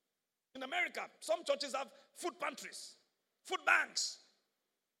 In America, some churches have food pantries, food banks.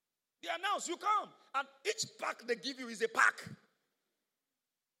 They announce, you come. And each pack they give you is a pack.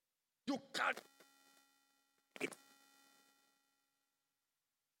 You can't.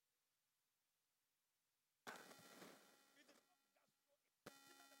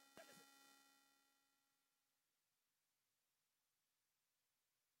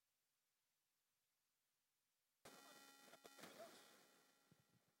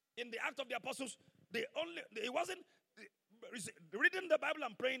 In the Acts of the Apostles, reading the Bible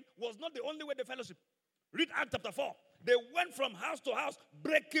and praying was not the only way they fellowship. Read Acts chapter 4. They went from house to house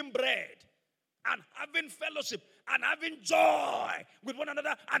breaking bread and having fellowship and having joy with one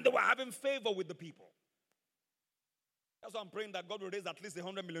another, and they were having favor with the people. That's why I'm praying that God will raise at least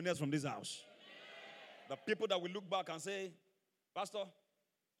 100 millionaires from this house. The people that will look back and say, Pastor,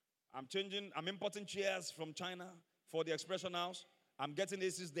 I'm importing chairs from China for the Expression House. I'm getting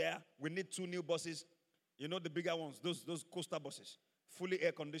ACs there. We need 2 new buses. You know the bigger ones, those coaster buses, fully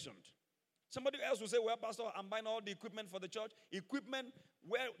air conditioned. Somebody else will say, well, Pastor, I'm buying all the equipment for the church. Equipment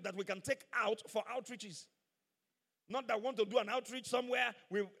that we can take out for outreaches. Not that we want to do an outreach somewhere.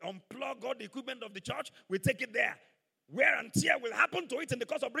 We unplug all the equipment of the church. We take it there. Wear and tear will happen to it in the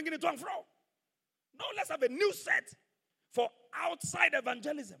course of bringing it to and fro. No, let's have a new set for outside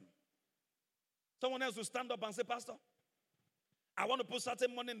evangelism. Someone else will stand up and say, Pastor, I want to put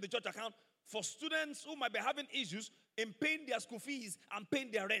certain money in the church account for students who might be having issues in paying their school fees and paying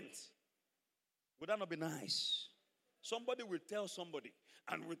their rent. Would that not be nice? Somebody will tell somebody,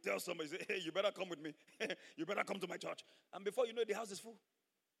 and will tell somebody, say, hey, you better come with me. You better come to my church. And before you know it, the house is full.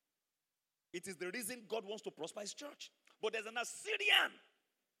 It is the reason God wants to prosper his church. But there's an Assyrian.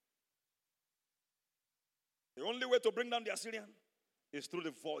 The only way to bring down the Assyrian is through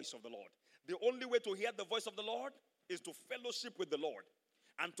the voice of the Lord. The only way to hear the voice of the Lord is to fellowship with the Lord.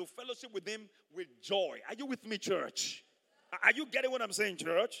 And to fellowship with him with joy. Are you with me, church? Are you getting what I'm saying,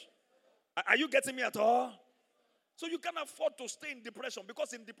 church? Are you getting me at all? So you can't afford to stay in depression,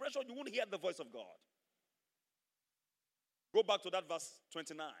 because in depression you won't hear the voice of God. Go back to that verse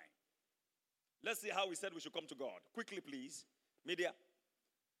 29. Let's see how we said we should come to God. Quickly, please. Media.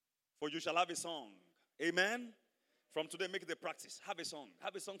 For you shall have a song. Amen. From today, make it a practice. Have a song.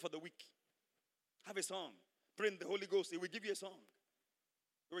 Have a song for the week. Have a song. Pray in the Holy Ghost. He will give you a song.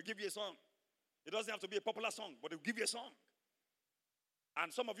 He will give you a song. It doesn't have to be a popular song, but he will give you a song.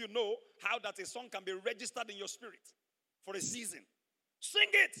 And some of you know how that a song can be registered in your spirit for a season. Sing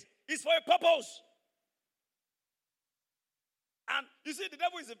it. It's for a purpose. And you see, the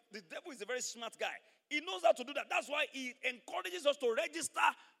devil is a very smart guy. He knows how to do that. That's why he encourages us to register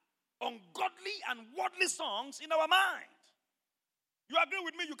ungodly and worldly songs in our mind. You agree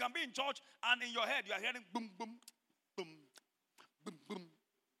with me? You can be in church and in your head you are hearing boom, boom, boom, boom, boom.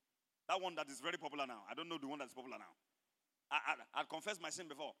 That one that is very popular now. I don't know the one that's popular now. I confessed my sin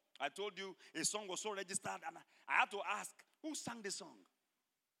before. I told you a song was so registered, and I had to ask, who sang the song?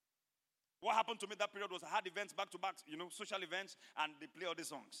 What happened to me that period was I had events back to back, social events, and they play all the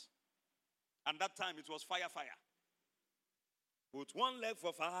songs. And that time it was fire, fire. Put one leg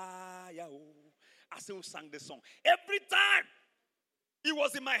for fire. Oh. I still sang the song. Every time it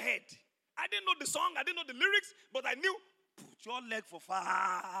was in my head. I didn't know the song, I didn't know the lyrics, but I knew, put your leg for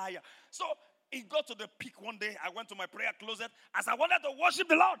fire. So it got to the peak one day. I went to my prayer closet. As I wanted to worship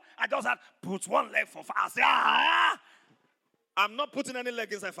the Lord, I just had, put one leg for fire. I said, I'm not putting any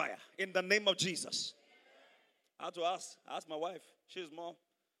leg inside fire. In the name of Jesus. I had to ask my wife. She's more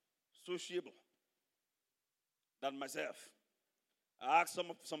sociable than myself. I asked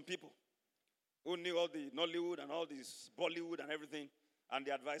some people who knew all the Nollywood and all this Bollywood and everything, and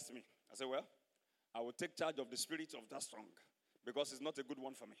they advised me. I said, well, I will take charge of the spirit of that song, because it's not a good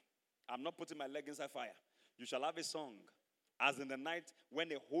one for me. I'm not putting my leg inside fire. You shall have a song as in the night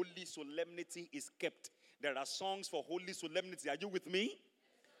when a holy solemnity is kept. There are songs for holy solemnity. Are you with me?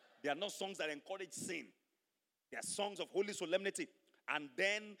 They are not songs that encourage sin. They are songs of holy solemnity. And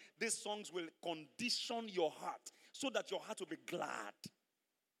then these songs will condition your heart so that your heart will be glad.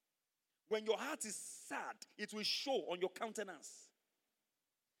 When your heart is sad, it will show on your countenance.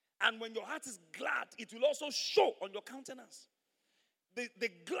 And when your heart is glad, it will also show on your countenance. The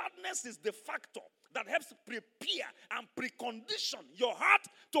gladness is the factor that helps prepare and precondition your heart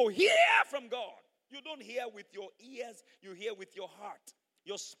to hear from God. You don't hear with your ears, you hear with your heart,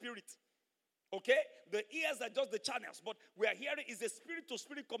 your spirit. Okay? The ears are just the channels, but we are hearing is a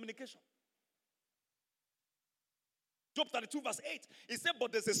spirit-to-spirit communication. Job 32 verse 8, he said,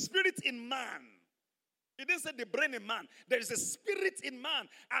 but there's a spirit in man. He didn't say the brain in man. There is a spirit in man,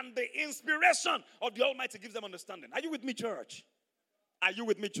 and the inspiration of the Almighty gives them understanding. Are you with me, church? Are you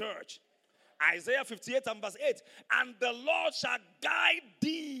with me, church? Isaiah 58 and verse 8, and the Lord shall guide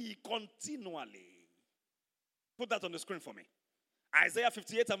thee continually. Put that on the screen for me. Isaiah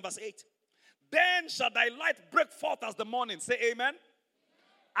 58 and verse 8. Then shall thy light break forth as the morning. Say amen.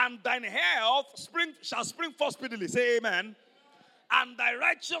 And thine health shall spring forth speedily. Say amen. And thy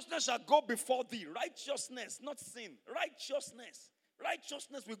righteousness shall go before thee. Righteousness, not sin. Righteousness.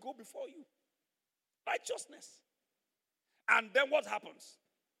 Righteousness will go before you. Righteousness. And then what happens?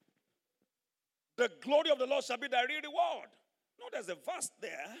 The glory of the Lord shall be thy real reward. No, there's a verse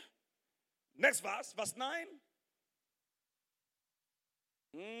there. Next verse, verse 9.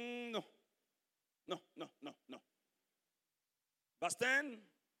 No. Verse 10.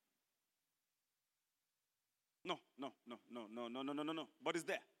 No. But it's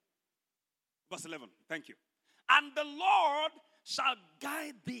there. Verse 11. Thank you. And the Lord shall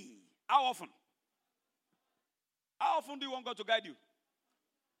guide thee. How often? How often do you want God to guide you?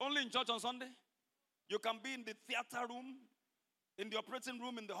 Only in church on Sunday? You can be in the theater room, in the operating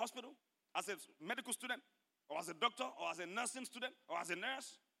room, in the hospital, as a medical student, or as a doctor, or as a nursing student, or as a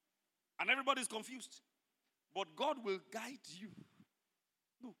nurse, and everybody is confused. But God will guide you.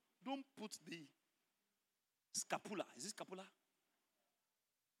 No, don't put the scapula. Is it scapula?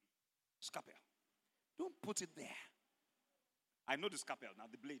 Scalpel. Don't put it there. I know the scalpel now,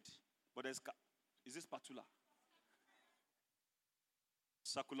 the blade. But is it spatula?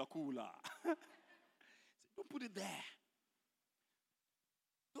 Sakulakula. Don't put it there.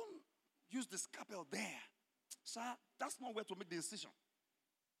 Don't use the scalpel there. Sir, that's not where to make the incision.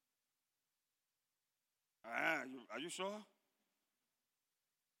 Are you sure?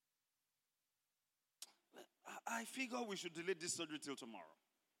 I figure we should delay this surgery till tomorrow.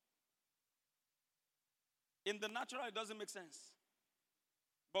 In the natural, it doesn't make sense.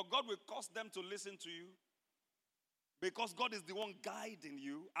 But God will cause them to listen to you because God is the one guiding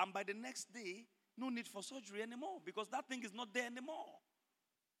you. And by the next day, no need for surgery anymore because that thing is not there anymore.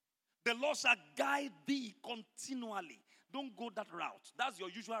 The Lord shall guide thee continually. Don't go that route. That's your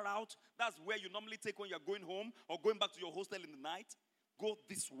usual route. That's where you normally take when you're going home or going back to your hostel in the night. Go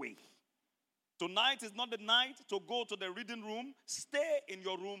this way. Tonight is not the night to go to the reading room. Stay in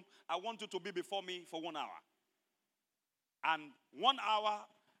your room. I want you to be before me for 1 hour. And 1 hour,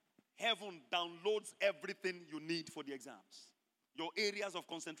 heaven downloads everything you need for the exams. Your areas of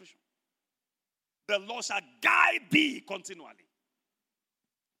concentration. The Lord shall guide thee continually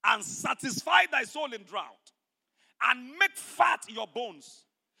and satisfy thy soul in drought and make fat your bones.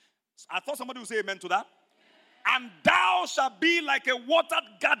 I thought somebody would say amen to that. And thou shalt be like a watered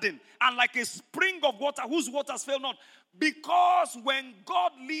garden and like a spring of water whose waters fail not. Because when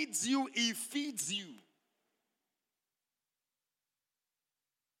God leads you, he feeds you.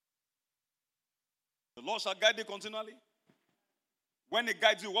 The Lord shall guide thee continually. When he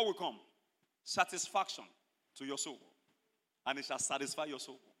guides you, what will come? Satisfaction to your soul. And it shall satisfy your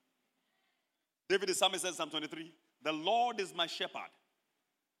soul. David the psalmist says in Psalm 23, the Lord is my shepherd.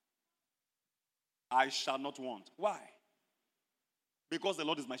 I shall not want. Why? Because the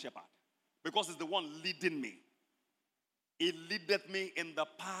Lord is my shepherd. Because he's the one leading me. He leadeth me in the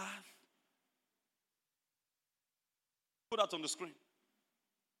path. Put that on the screen.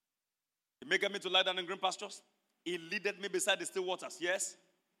 He maketh me to lie down in green pastures. He leadeth me beside the still waters. Yes.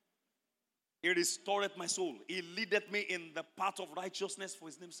 He restoreth my soul. He leadeth me in the path of righteousness for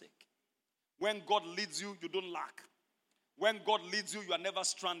his name's sake. When God leads you, you don't lack. When God leads you, you are never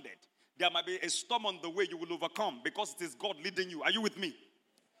stranded. There might be a storm on the way, you will overcome because it is God leading you. Are you with me?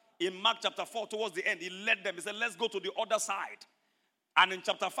 In Mark chapter 4, towards the end, he led them. He said, let's go to the other side. And in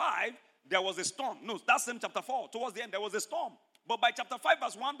chapter 5, there was a storm. No, that same chapter 4, towards the end, there was a storm. But by chapter 5,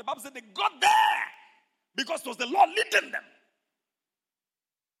 verse 1, the Bible said they got there because it was the Lord leading them.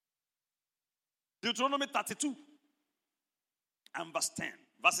 Deuteronomy 32 and verse 10.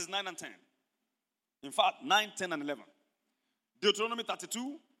 Verses 9 and 10. In fact, 9, 10, and 11. Deuteronomy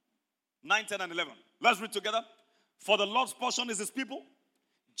 32, 9, 10, and 11. Let's read together. For the Lord's portion is his people.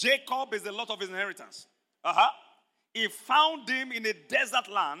 Jacob is the lot of his inheritance. He found him in a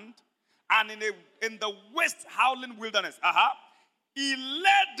desert land and in the waste howling wilderness. He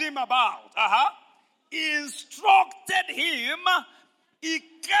led him about. He instructed him. He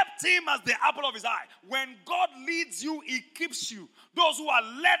kept him as the apple of his eye. When God leads you, he keeps you. Those who are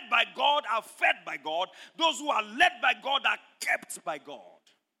led by God are fed by God. Those who are led by God are kept by God.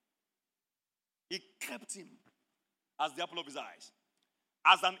 He kept him as the apple of his eyes.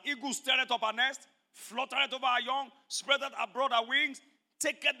 As an eagle stirreth up her nest, fluttereth over her young, spreadeth abroad her wings,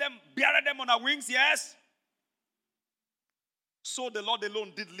 taketh them, beareth them on her wings, yes. So the Lord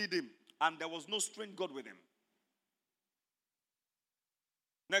alone did lead him, and there was no strange God with him.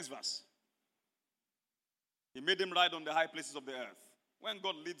 Next verse. He made him ride on the high places of the earth. When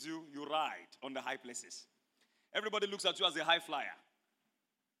God leads you, you ride on the high places. Everybody looks at you as a high flyer.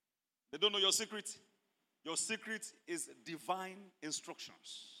 They don't know your secret. Your secret is divine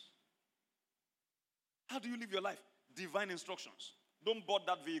instructions. How do you live your life? Divine instructions. Don't board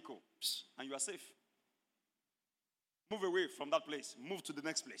that vehicle and you are safe. Move away from that place. Move to the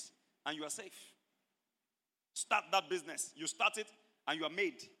next place and you are safe. Start that business. You start it and you are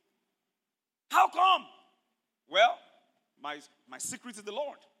made. How come? Well, my secret is the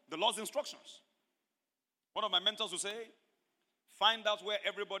Lord. The Lord's instructions. One of my mentors will say, find out where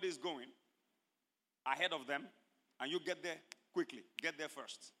everybody is going ahead of them, and you get there quickly. Get there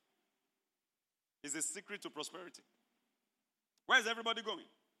first. It's a secret to prosperity. Where is everybody going?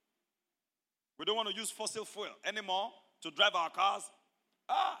 We don't want to use fossil fuel anymore to drive our cars.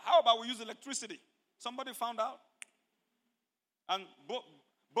 How about we use electricity? Somebody found out. And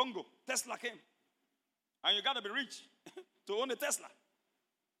bongo, Tesla came. And you got to be rich to own a Tesla.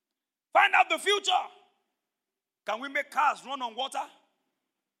 Find out the future. Can we make cars run on water?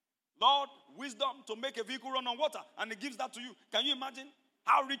 Lord, wisdom to make a vehicle run on water. And he gives that to you. Can you imagine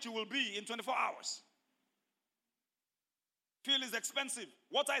how rich you will be in 24 hours? Fuel is expensive.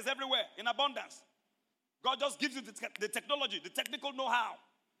 Water is everywhere in abundance. God just gives you the technology, the technical know-how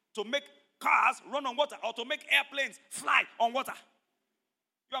to make cars run on water or to make airplanes fly on water.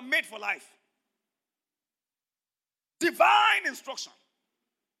 You are made for life. Divine instruction.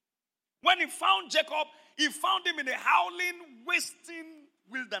 When he found Jacob, he found him in a howling, wasting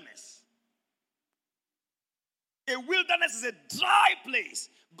wilderness. A wilderness is a dry place.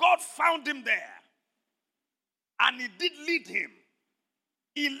 God found him there. And he did lead him.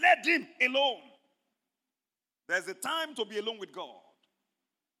 He led him alone. There's a time to be alone with God.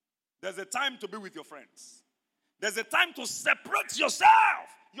 There's a time to be with your friends. There's a time to separate yourself.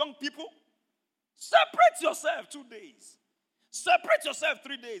 Young people, separate yourself 2 days. Separate yourself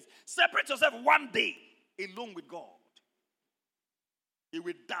 3 days. Separate yourself 1 day alone with God. He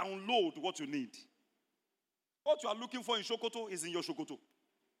will download what you need. What you are looking for in Shokoto is in your Shokoto.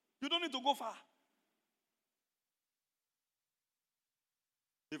 You don't need to go far.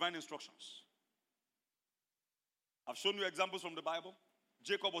 Divine instructions. I've shown you examples from the Bible.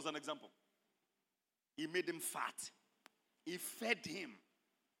 Jacob was an example. He made him fat. He fed him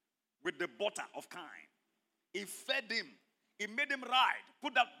with the butter of kine. He fed him. He made him ride.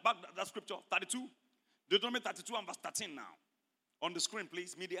 Put that back, that scripture, 32. Deuteronomy 32 and verse 13 now. On the screen,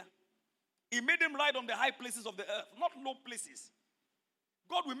 please, media. He made him ride on the high places of the earth, not low places.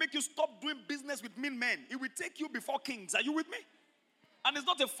 God will make you stop doing business with mean men. He will take you before kings. Are you with me? And it's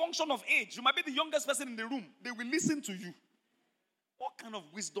not a function of age. You might be the youngest person in the room. They will listen to you. What kind of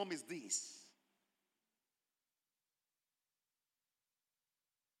wisdom is this?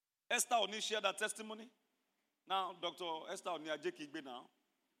 Esther Oni shared that testimony. Now, Dr. Esther Oni Ajekigbe now.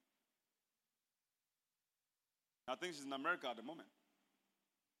 I think she's in America at the moment.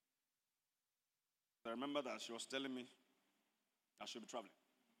 I remember that she was telling me I should be traveling.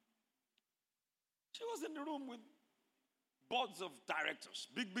 She was in the room with boards of directors,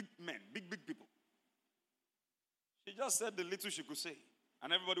 big men, big people. She just said the little she could say.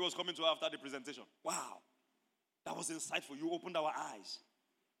 And everybody was coming to her after the presentation. Wow, that was insightful. You opened our eyes.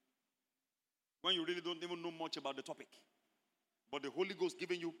 When you really don't even know much about the topic. But the Holy Ghost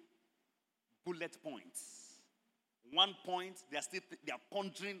giving you bullet points. 1 point, they are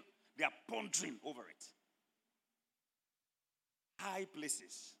pondering over it. High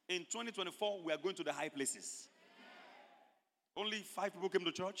places. In 2024, we are going to the high places. Only 5 people came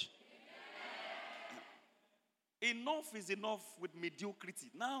to church. Enough is enough with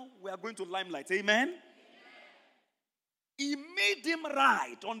mediocrity. Now we are going to limelight. Amen? He made him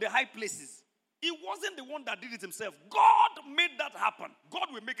ride on the high places. He wasn't the one that did it himself. God made that happen. God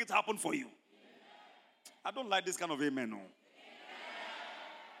will make it happen for you. I don't like this kind of amen. No.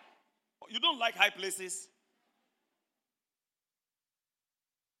 You don't like high places?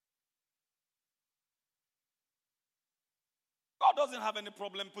 God doesn't have any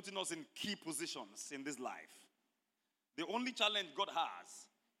problem putting us in key positions in this life. The only challenge God has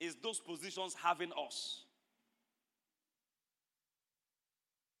is those positions having us.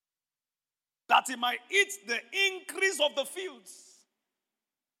 That he might eat the increase of the fields.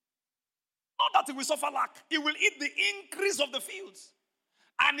 Not that he will suffer lack. He will eat the increase of the fields.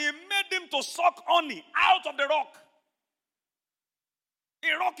 And he made him to suck honey out of the rock.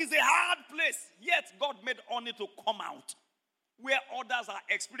 A rock is a hard place. Yet God made honey to come out. Where others are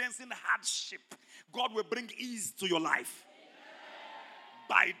experiencing hardship, God will bring ease to your life.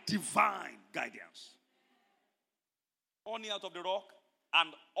 By divine guidance. Honey out of the rock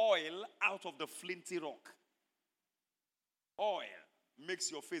and oil out of the flinty rock. Oil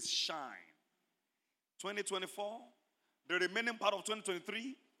makes your face shine. 2024, the remaining part of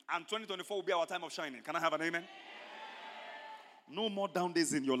 2023 and 2024 will be our time of shining. Can I have an amen? No more down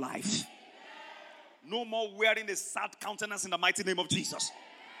days in your life. No more wearing a sad countenance in the mighty name of Jesus.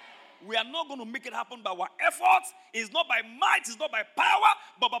 We are not going to make it happen by our efforts. It's not by might, it's not by power,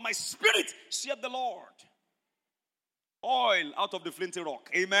 but by my spirit, saith the Lord. Oil out of the flinty rock.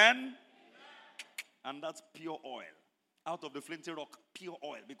 Amen? And that's pure oil. Out of the flinty rock, pure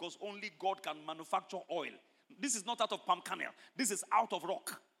oil. Because only God can manufacture oil. This is not out of palm kernel. This is out of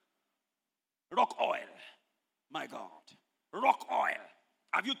rock. Rock oil. My God. Rock oil.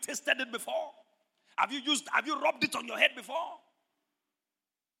 Have you tasted it before? Have you rubbed it on your head before?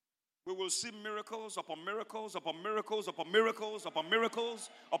 We will see miracles upon miracles, upon miracles, upon miracles, upon miracles,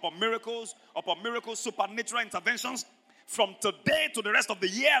 upon miracles, upon miracles, supernatural interventions from today to the rest of the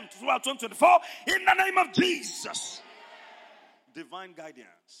year and throughout 2024 in the name of Jesus. Divine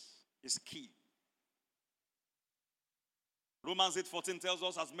guidance is key. Romans 8:14 tells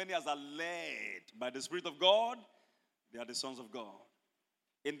us, as many as are led by the Spirit of God, they are the sons of God.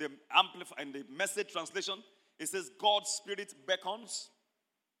 In the Message translation, it says God's Spirit beckons.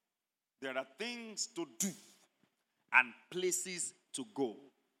 There are things to do and places to go.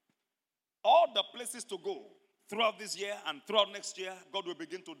 All the places to go throughout this year and throughout next year, God will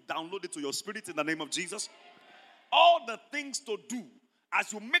begin to download it to your spirit in the name of Jesus. All the things to do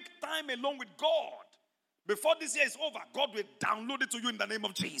as you make time alone with God before this year is over, God will download it to you in the name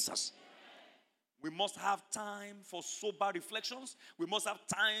of Jesus. We must have time for sober reflections. We must have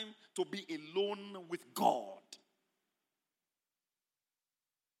time to be alone with God.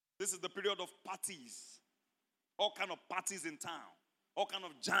 This is the period of parties. All kind of parties in town. All kind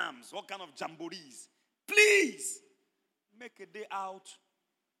of jams. All kind of jamborees. Please, make a day out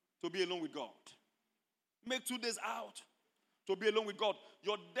to be alone with God. Make 2 days out to be alone with God.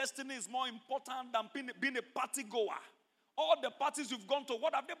 Your destiny is more important than being a party goer. All the parties you've gone to,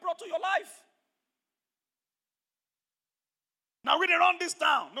 what have they brought to your life? Now we they run this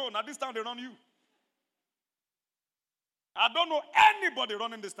town. No, now this town they run you. I don't know anybody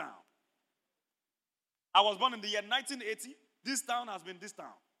running this town. I was born in the year 1980. This town has been this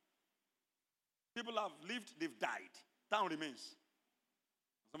town. People have lived, they've died. Town remains.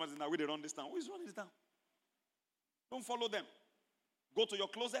 Somebody says, now we they run this town. Who is running this town? Don't follow them. Go to your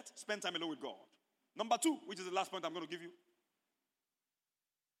closet, spend time alone with God. Number 2, which is the last point I'm going to give you.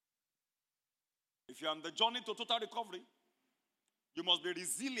 If you're on the journey to total recovery, you must be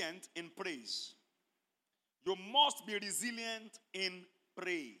resilient in praise. You must be resilient in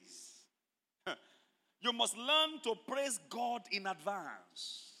praise. You must learn to praise God in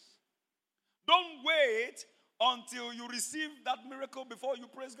advance. Don't wait until you receive that miracle before you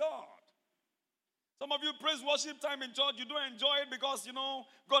praise God. Some of you praise worship time in church. You don't enjoy it because,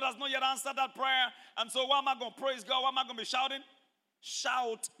 God has not yet answered that prayer. And so why am I going to praise God? Why am I going to be shouting?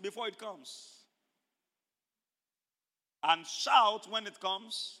 Shout before it comes. And shout when it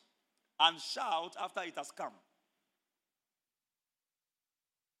comes. And shout after it has come.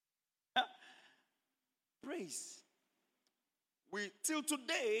 Praise. Till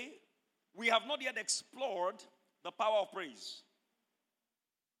today, we have not yet explored the power of praise.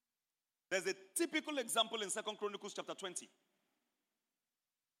 There's a typical example in 2 Chronicles chapter 20.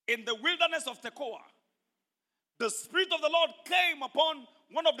 In the wilderness of Tekoa, the Spirit of the Lord came upon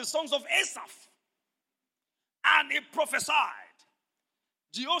one of the sons of Asaph, and he prophesied.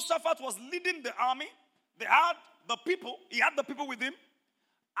 Jehoshaphat was leading the army. He had the people with him,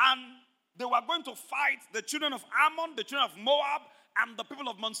 and they were going to fight the children of Ammon, the children of Moab, and the people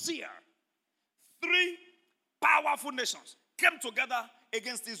of Mount Seir. 3 powerful nations came together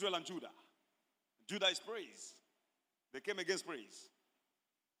against Israel and Judah. Judah is praise. They came against praise.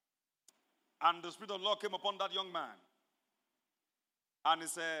 And the Spirit of the Lord came upon that young man. And he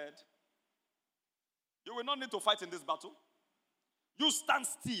said, you will not need to fight in this battle. You stand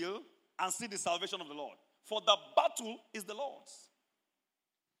still and see the salvation of the Lord. For the battle is the Lord's.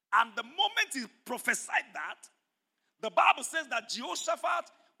 And the moment he prophesied that, the Bible says that Jehoshaphat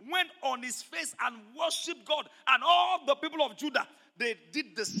went on his face and worshipped God. And all the people of Judah, they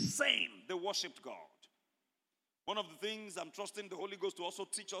did the same. They worshipped God. One of the things I'm trusting the Holy Ghost to also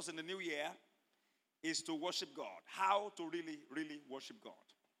teach us in the new year is to worship God. How to really, really worship God.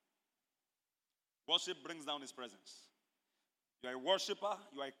 Worship brings down his presence. You are a worshiper,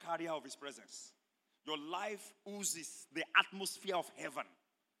 you are a carrier of his presence. Your life oozes the atmosphere of heaven.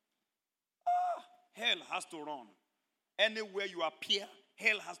 Hell has to run. Anywhere you appear,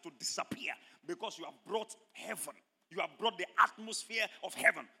 hell has to disappear because you have brought heaven. You have brought the atmosphere of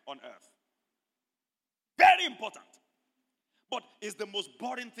heaven on earth. Very important. But it's the most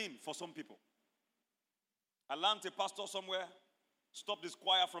boring thing for some people. I learned a pastor somewhere stopped this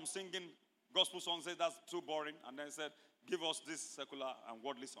choir from singing gospel songs, said that's too boring, and then said, give us these secular and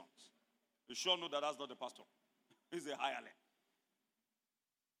worldly songs. You sure know that that's not the pastor. He's a hireling.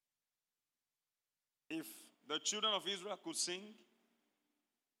 If the children of Israel could sing,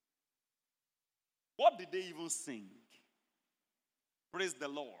 what did they even sing? Praise the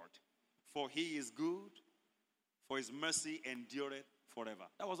Lord, for he is good, for his mercy endureth forever.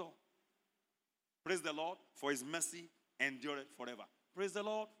 That was all. Praise the Lord, for his mercy endureth forever. Praise the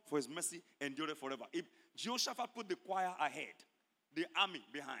Lord, for his mercy endureth forever. If Jehoshaphat put the choir ahead, the army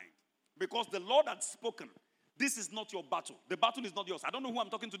behind, because the Lord had spoken, this is not your battle. The battle is not yours. I don't know who I'm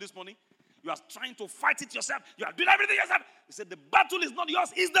talking to this morning. You are trying to fight it yourself. You are doing everything yourself. He said, the battle is not yours,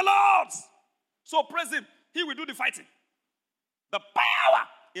 it's the Lord's. So praise him. He will do the fighting. The power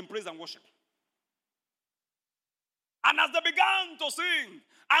in praise and worship. And as they began to sing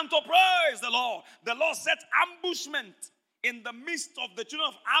and to praise the Lord set ambushment in the midst of the children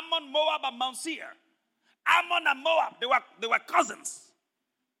of Ammon, Moab, and Mount Seir. Ammon and Moab, they were cousins.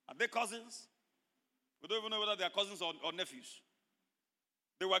 Are they cousins? We don't even know whether they are cousins or nephews.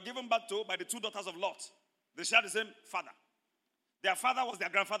 They were given birth to by the 2 daughters of Lot. They shared the same father. Their father was their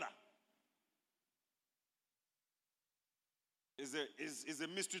grandfather. It's a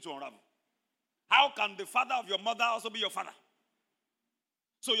mystery to unravel. How can the father of your mother also be your father?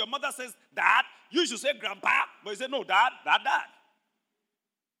 So your mother says, Dad, you should say grandpa, but you say, no, Dad.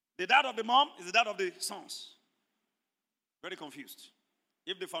 The dad of the mom is the dad of the sons. Very confused.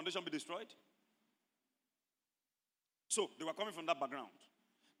 If the foundation be destroyed. So they were coming from that background.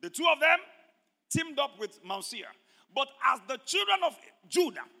 The two of them teamed up with Mount Seir. But as the children of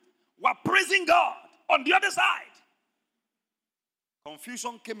Judah were praising God on the other side,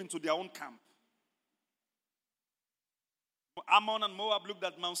 confusion came into their own camp. Ammon and Moab looked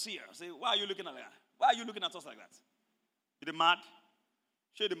at Mount Seir and said, why are you looking at that? Why are you looking at us like that? You mad?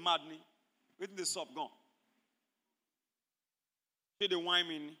 Show the mad me. Waiting the sub gone. Show the wine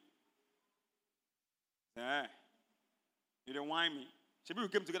me. Yeah. You the wine me. Should we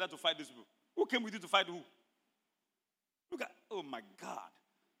came together to fight these people? Who came with you to fight who? Look at, oh my God.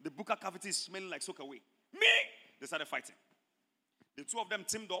 The buccal cavity is smelling like soak away. Me! They started fighting. The two of them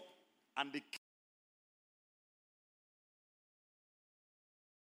teamed up and they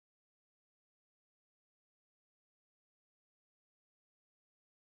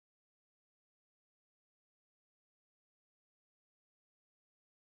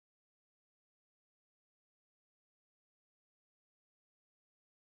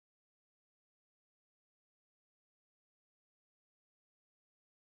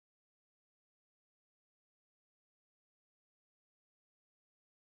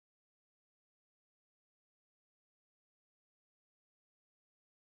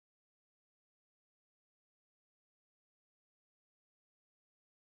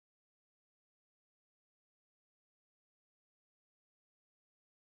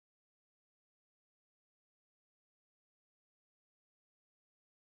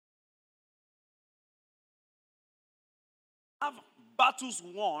have battles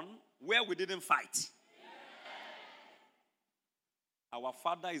won where we didn't fight. Our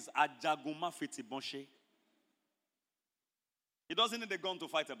father is Ajaguma Fetibonshe. He doesn't need a gun to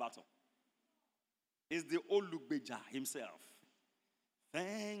fight a battle. He's the Olugbeja himself.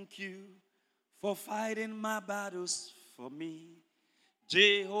 Thank you for fighting my battles for me,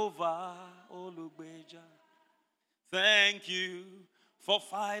 Jehovah Olugbeja. Thank you for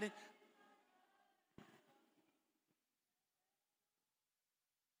fighting.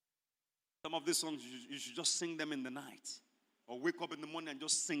 Some of these songs, you should just sing them in the night. Or wake up in the morning and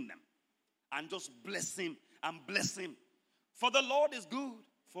just sing them. And just bless him and bless him. For the Lord is good.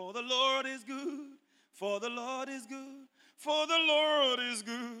 For the Lord is good. For the Lord is good. For the Lord is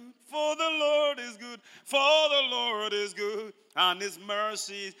good. For the Lord is good. For the Lord is good. And his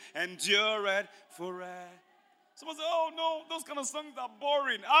mercies endureth forever. Someone say, oh no, those kind of songs are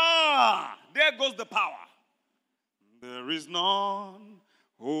boring. There goes the power. There is none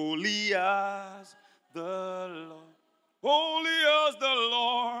holy as the Lord. Holy as the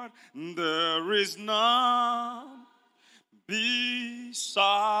Lord. There is none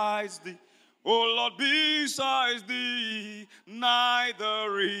besides thee. Oh Lord, besides thee,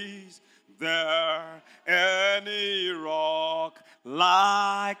 neither is there any rock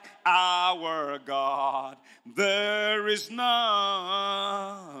like our God. There is none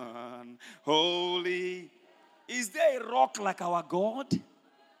holy. Is there a rock like our God?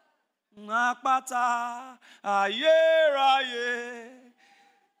 Nakpata ayeraye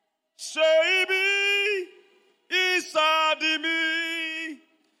Sheibi Isadimi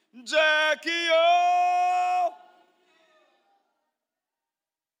Jekio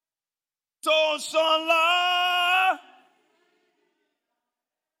Tosala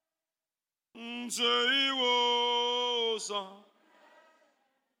Jeiwosa.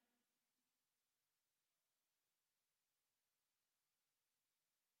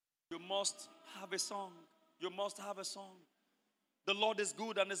 You must have a song. You must have a song. The Lord is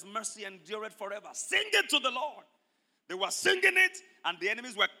good and his mercy endureth forever. Sing it to the Lord. They were singing it and the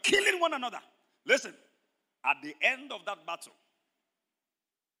enemies were killing one another. Listen, at the end of that battle,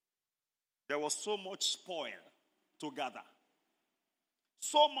 there was so much spoil to gather.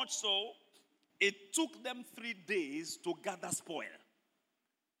 So much so, it took them 3 days to gather spoil.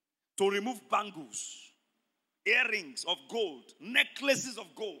 To remove bangles, earrings of gold, necklaces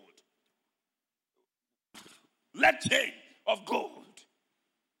of gold, leg chain of gold,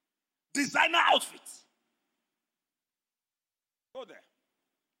 designer outfits. Go there.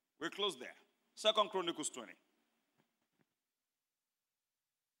 We're close there. 2 Chronicles 20.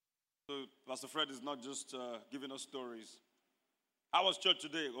 So Pastor Fred is not just giving us stories. How was church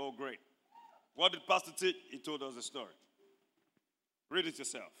today? Oh, great. What did Pastor teach? He told us a story. Read it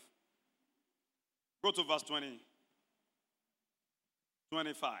yourself. Go to verse 20.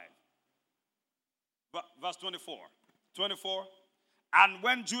 25. Verse 24. 24. And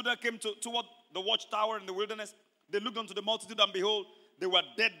when Judah came toward the watchtower in the wilderness, they looked unto the multitude, and behold, there were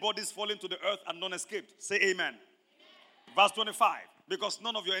dead bodies falling to the earth, and none escaped. Say amen. Amen. Verse 25. Because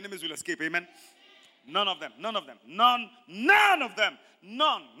none of your enemies will escape. Amen. None of them. None of them. None of them.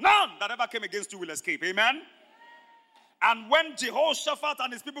 None that ever came against you will escape. Amen. And when Jehoshaphat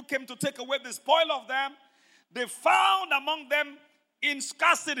and his people came to take away the spoil of them, they found among them in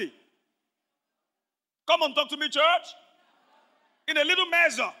scarcity. Come on, talk to me, church. In a little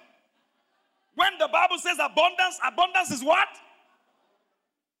measure. When the Bible says abundance, abundance is what?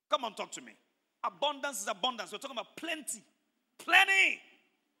 Come on, talk to me. Abundance is abundance. We're talking about plenty. Plenty.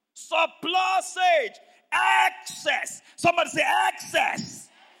 Surplusage. Excess. Somebody say excess.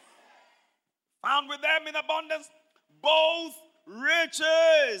 Found with them in abundance. Both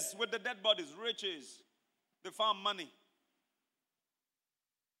riches. With the dead bodies. Riches. They found money.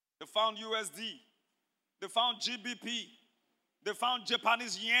 They found USD. They found GBP. They found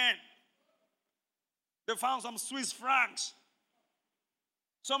Japanese yen. They found some Swiss francs.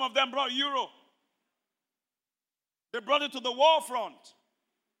 Some of them brought euro. They brought it to the war front.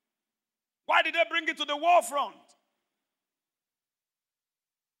 Why did they bring it to the war front?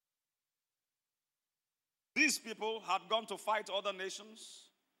 These people had gone to fight other nations.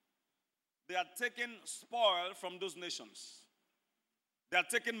 They had taken spoil from those nations. They had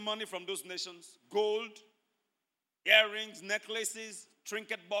taken money from those nations. Gold, earrings, necklaces,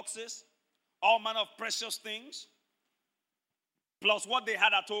 trinket boxes, all manner of precious things. Plus what they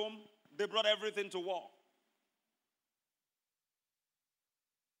had at home, they brought everything to war.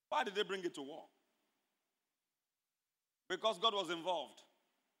 Why did they bring it to war? Because God was involved.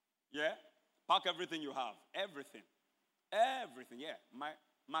 Yeah? Pack everything you have. Everything. Everything, yeah.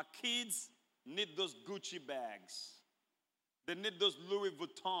 My kids need those Gucci bags. They need those Louis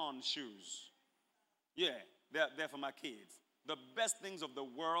Vuitton shoes. Yeah, they're for my kids. The best things of the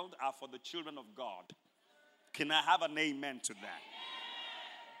world are for the children of God. Can I have an amen to that?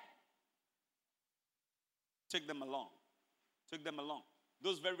 Take them along. Take them along.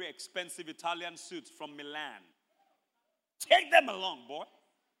 Those very expensive Italian suits from Milan. Take them along, boy.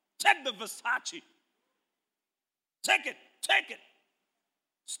 Take the Versace. Take it. Take it.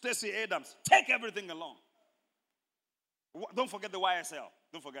 Stacey Adams. Take everything along. Don't forget the YSL.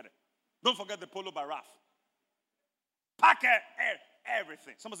 Don't forget it. Don't forget the Polo by Raf. Pack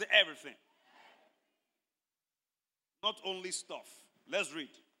everything. Someone say everything. Not only stuff. Let's read.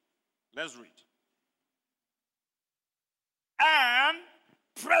 Let's read. And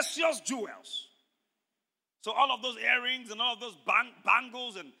precious jewels. So all of those earrings and all of those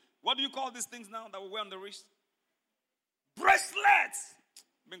bangles and what do you call these things now that we wear on the wrist? Bracelets.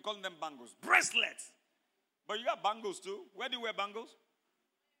 I've been calling them bangles. Bracelets. But you got bangles too. Where do you wear bangles?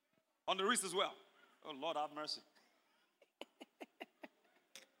 On the wrist as well. Oh, Lord have mercy.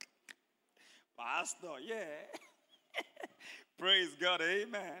 Pastor, yeah. Praise God,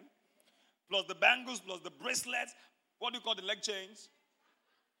 amen. Plus the bangles, plus the bracelets. What do you call the leg chains?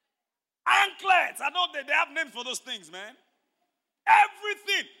 Anklets. I know they have names for those things, man.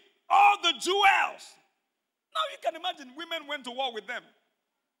 Everything. All the jewels. Now you can imagine women went to war with them.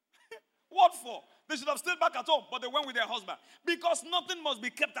 What for? They should have stayed back at home, but they went with their husband. Because nothing must be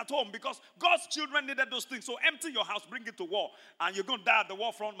kept at home. Because God's children needed those things. So empty your house, bring it to war. And you're going to die at the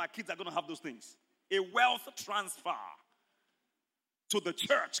war front. My kids are going to have those things. A wealth transfer to the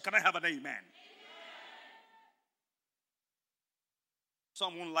church. Can I have an amen?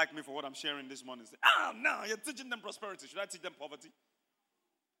 Some won't like me for what I'm sharing this morning. Say, no, you're teaching them prosperity. Should I teach them poverty?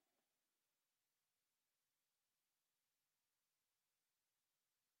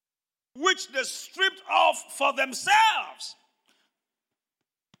 Which they stripped off for themselves.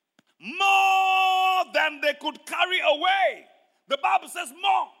 More than they could carry away. The Bible says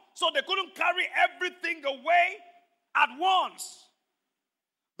more. So they couldn't carry everything away at once.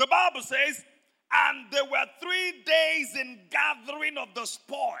 The Bible says, and there were 3 days in gathering of the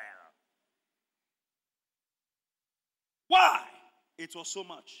spoil. Why? It was so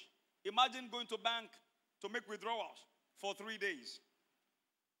much. Imagine going to bank to make withdrawals for 3 days.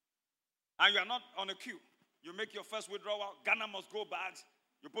 And you are not on a queue. You make your first withdrawal. Ghana must go bags.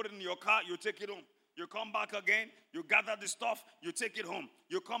 You put it in your car. You take it home. You come back again. You gather the stuff. You take it home.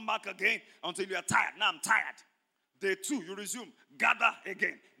 You come back again until you are tired. Now I'm tired. Day 2, you resume. Gather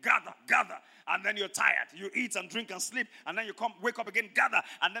again. Gather. And then you're tired. You eat and drink and sleep. And then you come, wake up again, gather.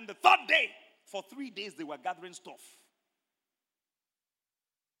 And then the 3rd day, for 3 days, they were gathering stuff.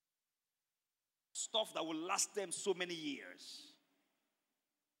 Stuff that will last them so many years.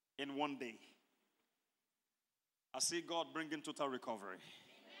 In one day. I see God bringing total recovery.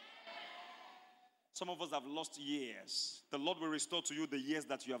 Some of us have lost years. The Lord will restore to you the years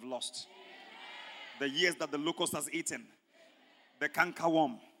that you have lost. The years that the locust has eaten. The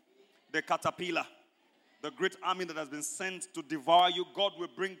cankerworm. The caterpillar. The great army that has been sent to devour you. God will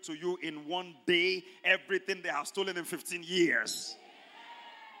bring to you in one day everything they have stolen in 15 years.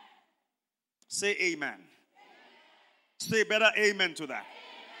 Say amen. Say better amen to that.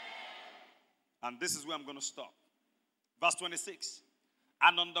 And this is where I'm going to stop. Verse 26.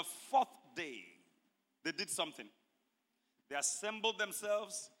 And on the fourth day, they did something. They assembled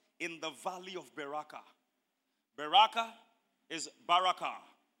themselves in the valley of Beraka. Beraka is Baraka.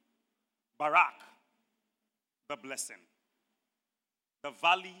 Barak, the blessing. The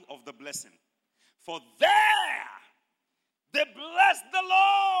valley of the blessing. For there, they blessed the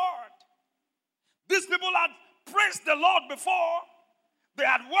Lord. These people had praised the Lord before. They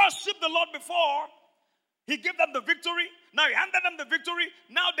had worshipped the Lord before. He gave them the victory. Now he handed them the victory.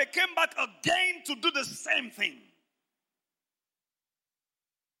 Now they came back again to do the same thing.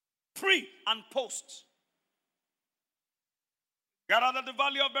 Pre and post. Gathered at the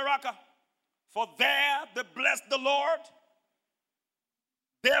valley of Beraka. For there they blessed the Lord.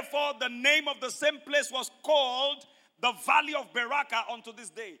 Therefore the name of the same place was called the valley of Beraka unto this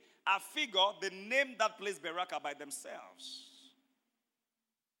day. I figure they named that place Beraka by themselves.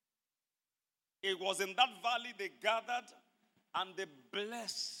 It was in that valley they gathered and they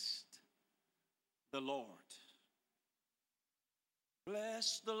blessed the Lord.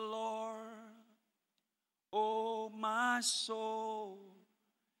 Bless the Lord, oh my soul,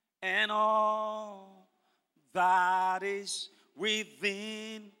 and all that is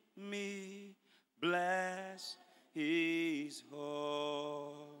within me. Bless his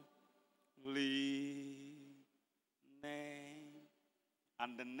holy name.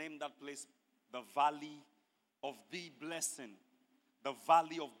 And they named that place the valley of the blessing. The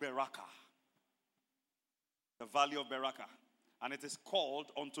valley of Beraka. The valley of Beraka. And it is called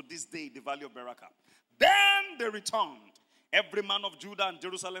unto this day the valley of Beraka. Then they returned, every man of Judah and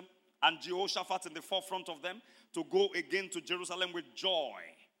Jerusalem, and Jehoshaphat in the forefront of them, to go again to Jerusalem with joy.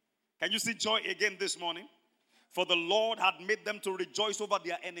 Can you see joy again this morning? For the Lord had made them to rejoice over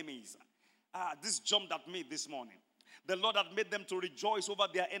their enemies. This jumped at me this morning. The Lord had made them to rejoice over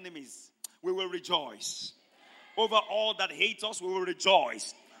their enemies. We will rejoice. Over all that hate us, we will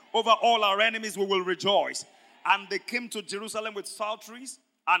rejoice. Over all our enemies, we will rejoice. And they came to Jerusalem with psalteries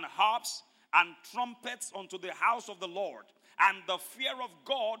and harps and trumpets unto the house of the Lord. And the fear of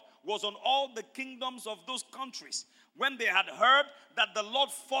God was on all the kingdoms of those countries, when they had heard that the Lord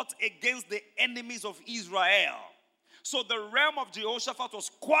fought against the enemies of Israel. So the realm of Jehoshaphat was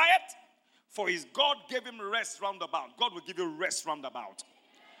quiet, for his God gave him rest round about. God will give you rest round about.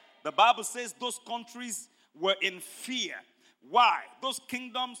 The Bible says those countries were in fear. Why? Those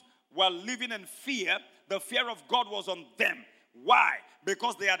kingdoms were living in fear. The fear of God was on them. Why?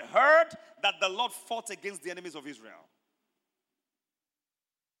 Because they had heard that the Lord fought against the enemies of Israel.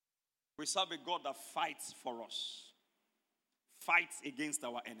 We serve a God that fights for us. Fights against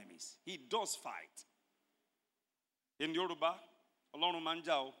our enemies. He does fight. In Yoruba, Ọlọ́run máa ń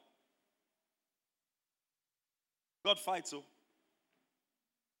jà o. God fights o.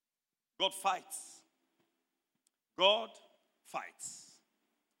 God fights. God fights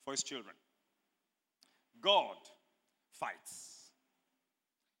for his children. God fights.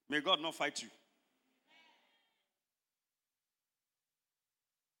 May God not fight you.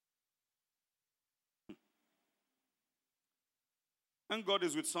 When God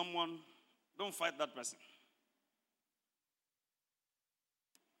is with someone, don't fight that person.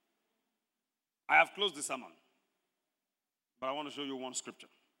 I have closed the sermon, but I want to show you one scripture.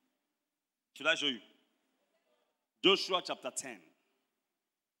 Should I show you? Joshua chapter 10.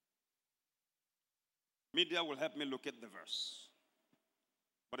 Media will help me locate the verse.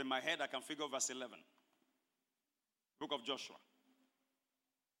 But in my head, I can figure verse 11. Book of Joshua,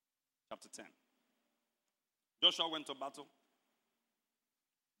 chapter 10. Joshua went to battle,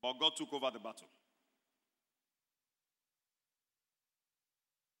 but God took over the battle.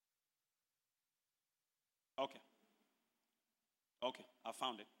 Okay, I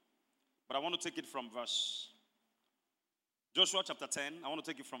found it. But I want to take it from verse Joshua chapter 10. I want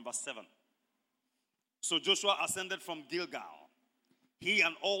to take it from verse 7. So Joshua ascended from Gilgal, he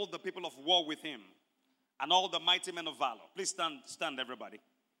and all the people of war with him, and all the mighty men of valor. Please stand everybody.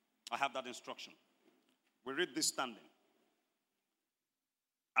 I have that instruction. We read this standing.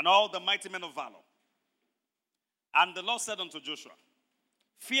 And all the mighty men of valor. And the Lord said unto Joshua,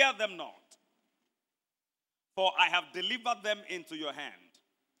 fear them not, for I have delivered them into your hand.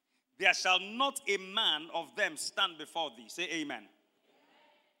 There shall not a man of them stand before thee. Say amen.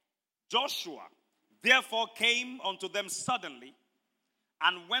 Joshua therefore came unto them suddenly,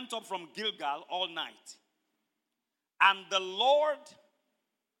 and went up from Gilgal all night. And the Lord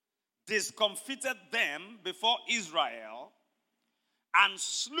discomfited them before Israel, and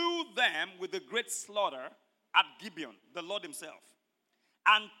slew them with a great slaughter at Gibeon, the Lord himself,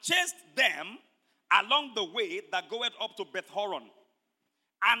 and chased them along the way that goeth up to Beth Horon,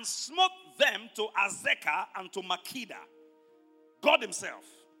 and smote them to Azekah and to Makkedah. God himself.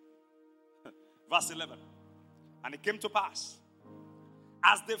 Verse 11. And it came to pass,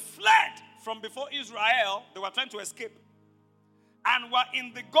 as they fled from before Israel, they were trying to escape, and were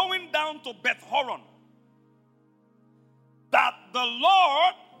in the going down to Beth Horon, that the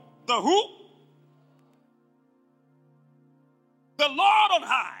Lord, the who? The Lord on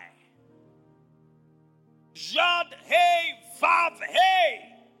high, Yad Hey Vav Hey,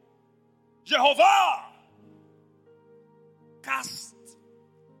 Jehovah, cast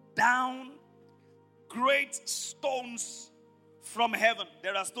down great stones from heaven.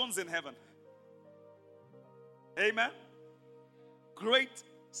 There are stones in heaven. Amen. Great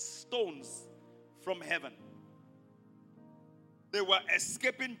stones from heaven. They were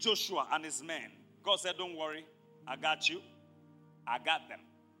escaping Joshua and his men. God said, don't worry, I got you. I got them.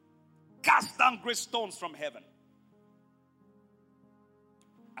 Cast down great stones from heaven.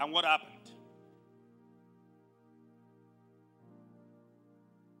 And what happened?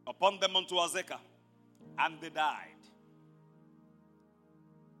 Upon them unto Azekah, and they died.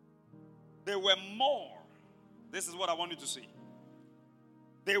 There were more. This is what I want you to see.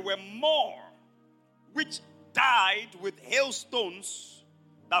 There were more which died with hailstones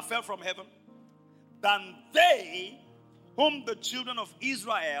that fell from heaven than they whom the children of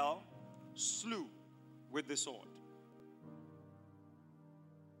Israel slew with the sword.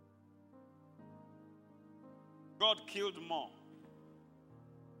 God killed more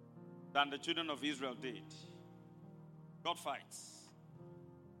than the children of Israel did. God fights.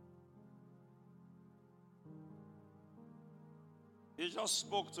 He just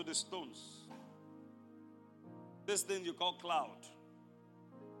spoke to the stones. This thing you call cloud,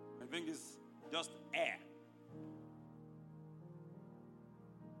 I think it's just air.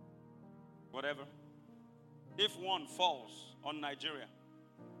 Whatever. If one falls on Nigeria,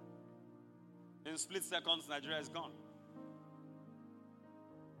 in split seconds, Nigeria is gone.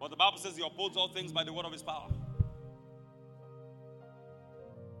 But the Bible says he upholds all things by the word of his power.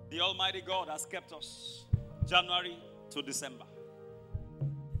 The Almighty God has kept us January to December.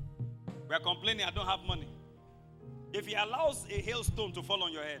 We are complaining, I don't have money. If he allows a hailstone to fall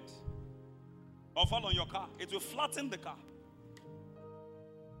on your head or fall on your car, it will flatten the car.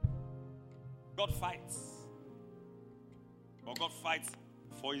 God fights. But God fights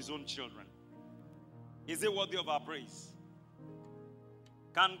for his own children. Is it worthy of our praise?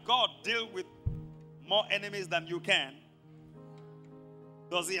 Can God deal with more enemies than you can?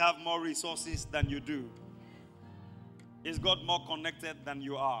 Does he have more resources than you do? Is God more connected than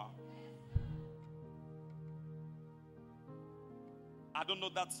you are? I don't know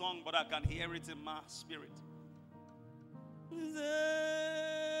that song, but I can hear it in my spirit.